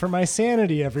 Pray for my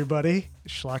sanity, everybody.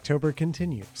 Schlocktober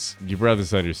continues. You brought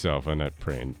this on yourself. I'm not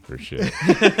praying for shit.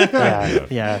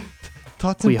 yeah.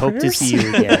 Thoughts We and hope to prayers? see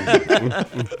you again.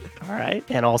 All right.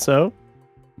 And also,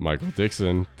 Michael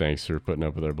Dixon, thanks for putting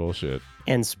up with our bullshit.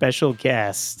 and special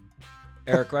guest,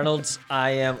 Eric Reynolds,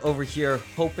 I am over here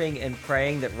hoping and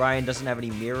praying that Ryan doesn't have any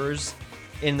mirrors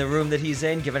in the room that he's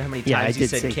in, given how many Yeah, I times he did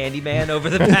said say- Candyman over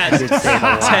the past did say it a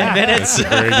lot. 10 minutes. That's a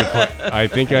very good point. I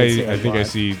think I did say I a think I lot.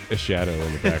 see a shadow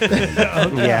in the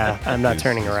background. yeah, I'm not His-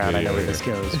 turning his around. I know video where this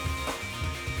here. goes.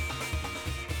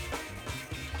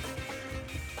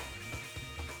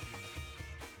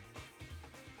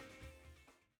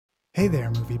 Hey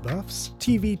there, movie buffs,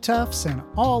 TV toughs, and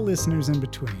all listeners in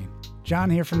between. John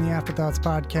here from the Afterthoughts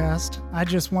podcast. I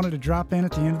just wanted to drop in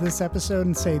at the end of this episode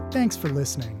and say thanks for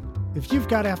listening. If you've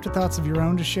got afterthoughts of your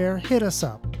own to share, hit us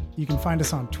up. You can find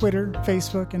us on Twitter,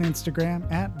 Facebook, and Instagram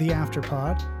at The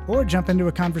Afterpod, or jump into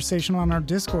a conversation on our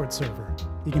Discord server.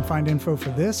 You can find info for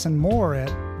this and more at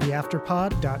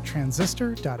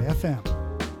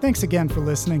theafterpod.transistor.fm. Thanks again for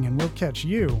listening, and we'll catch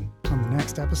you on the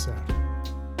next episode.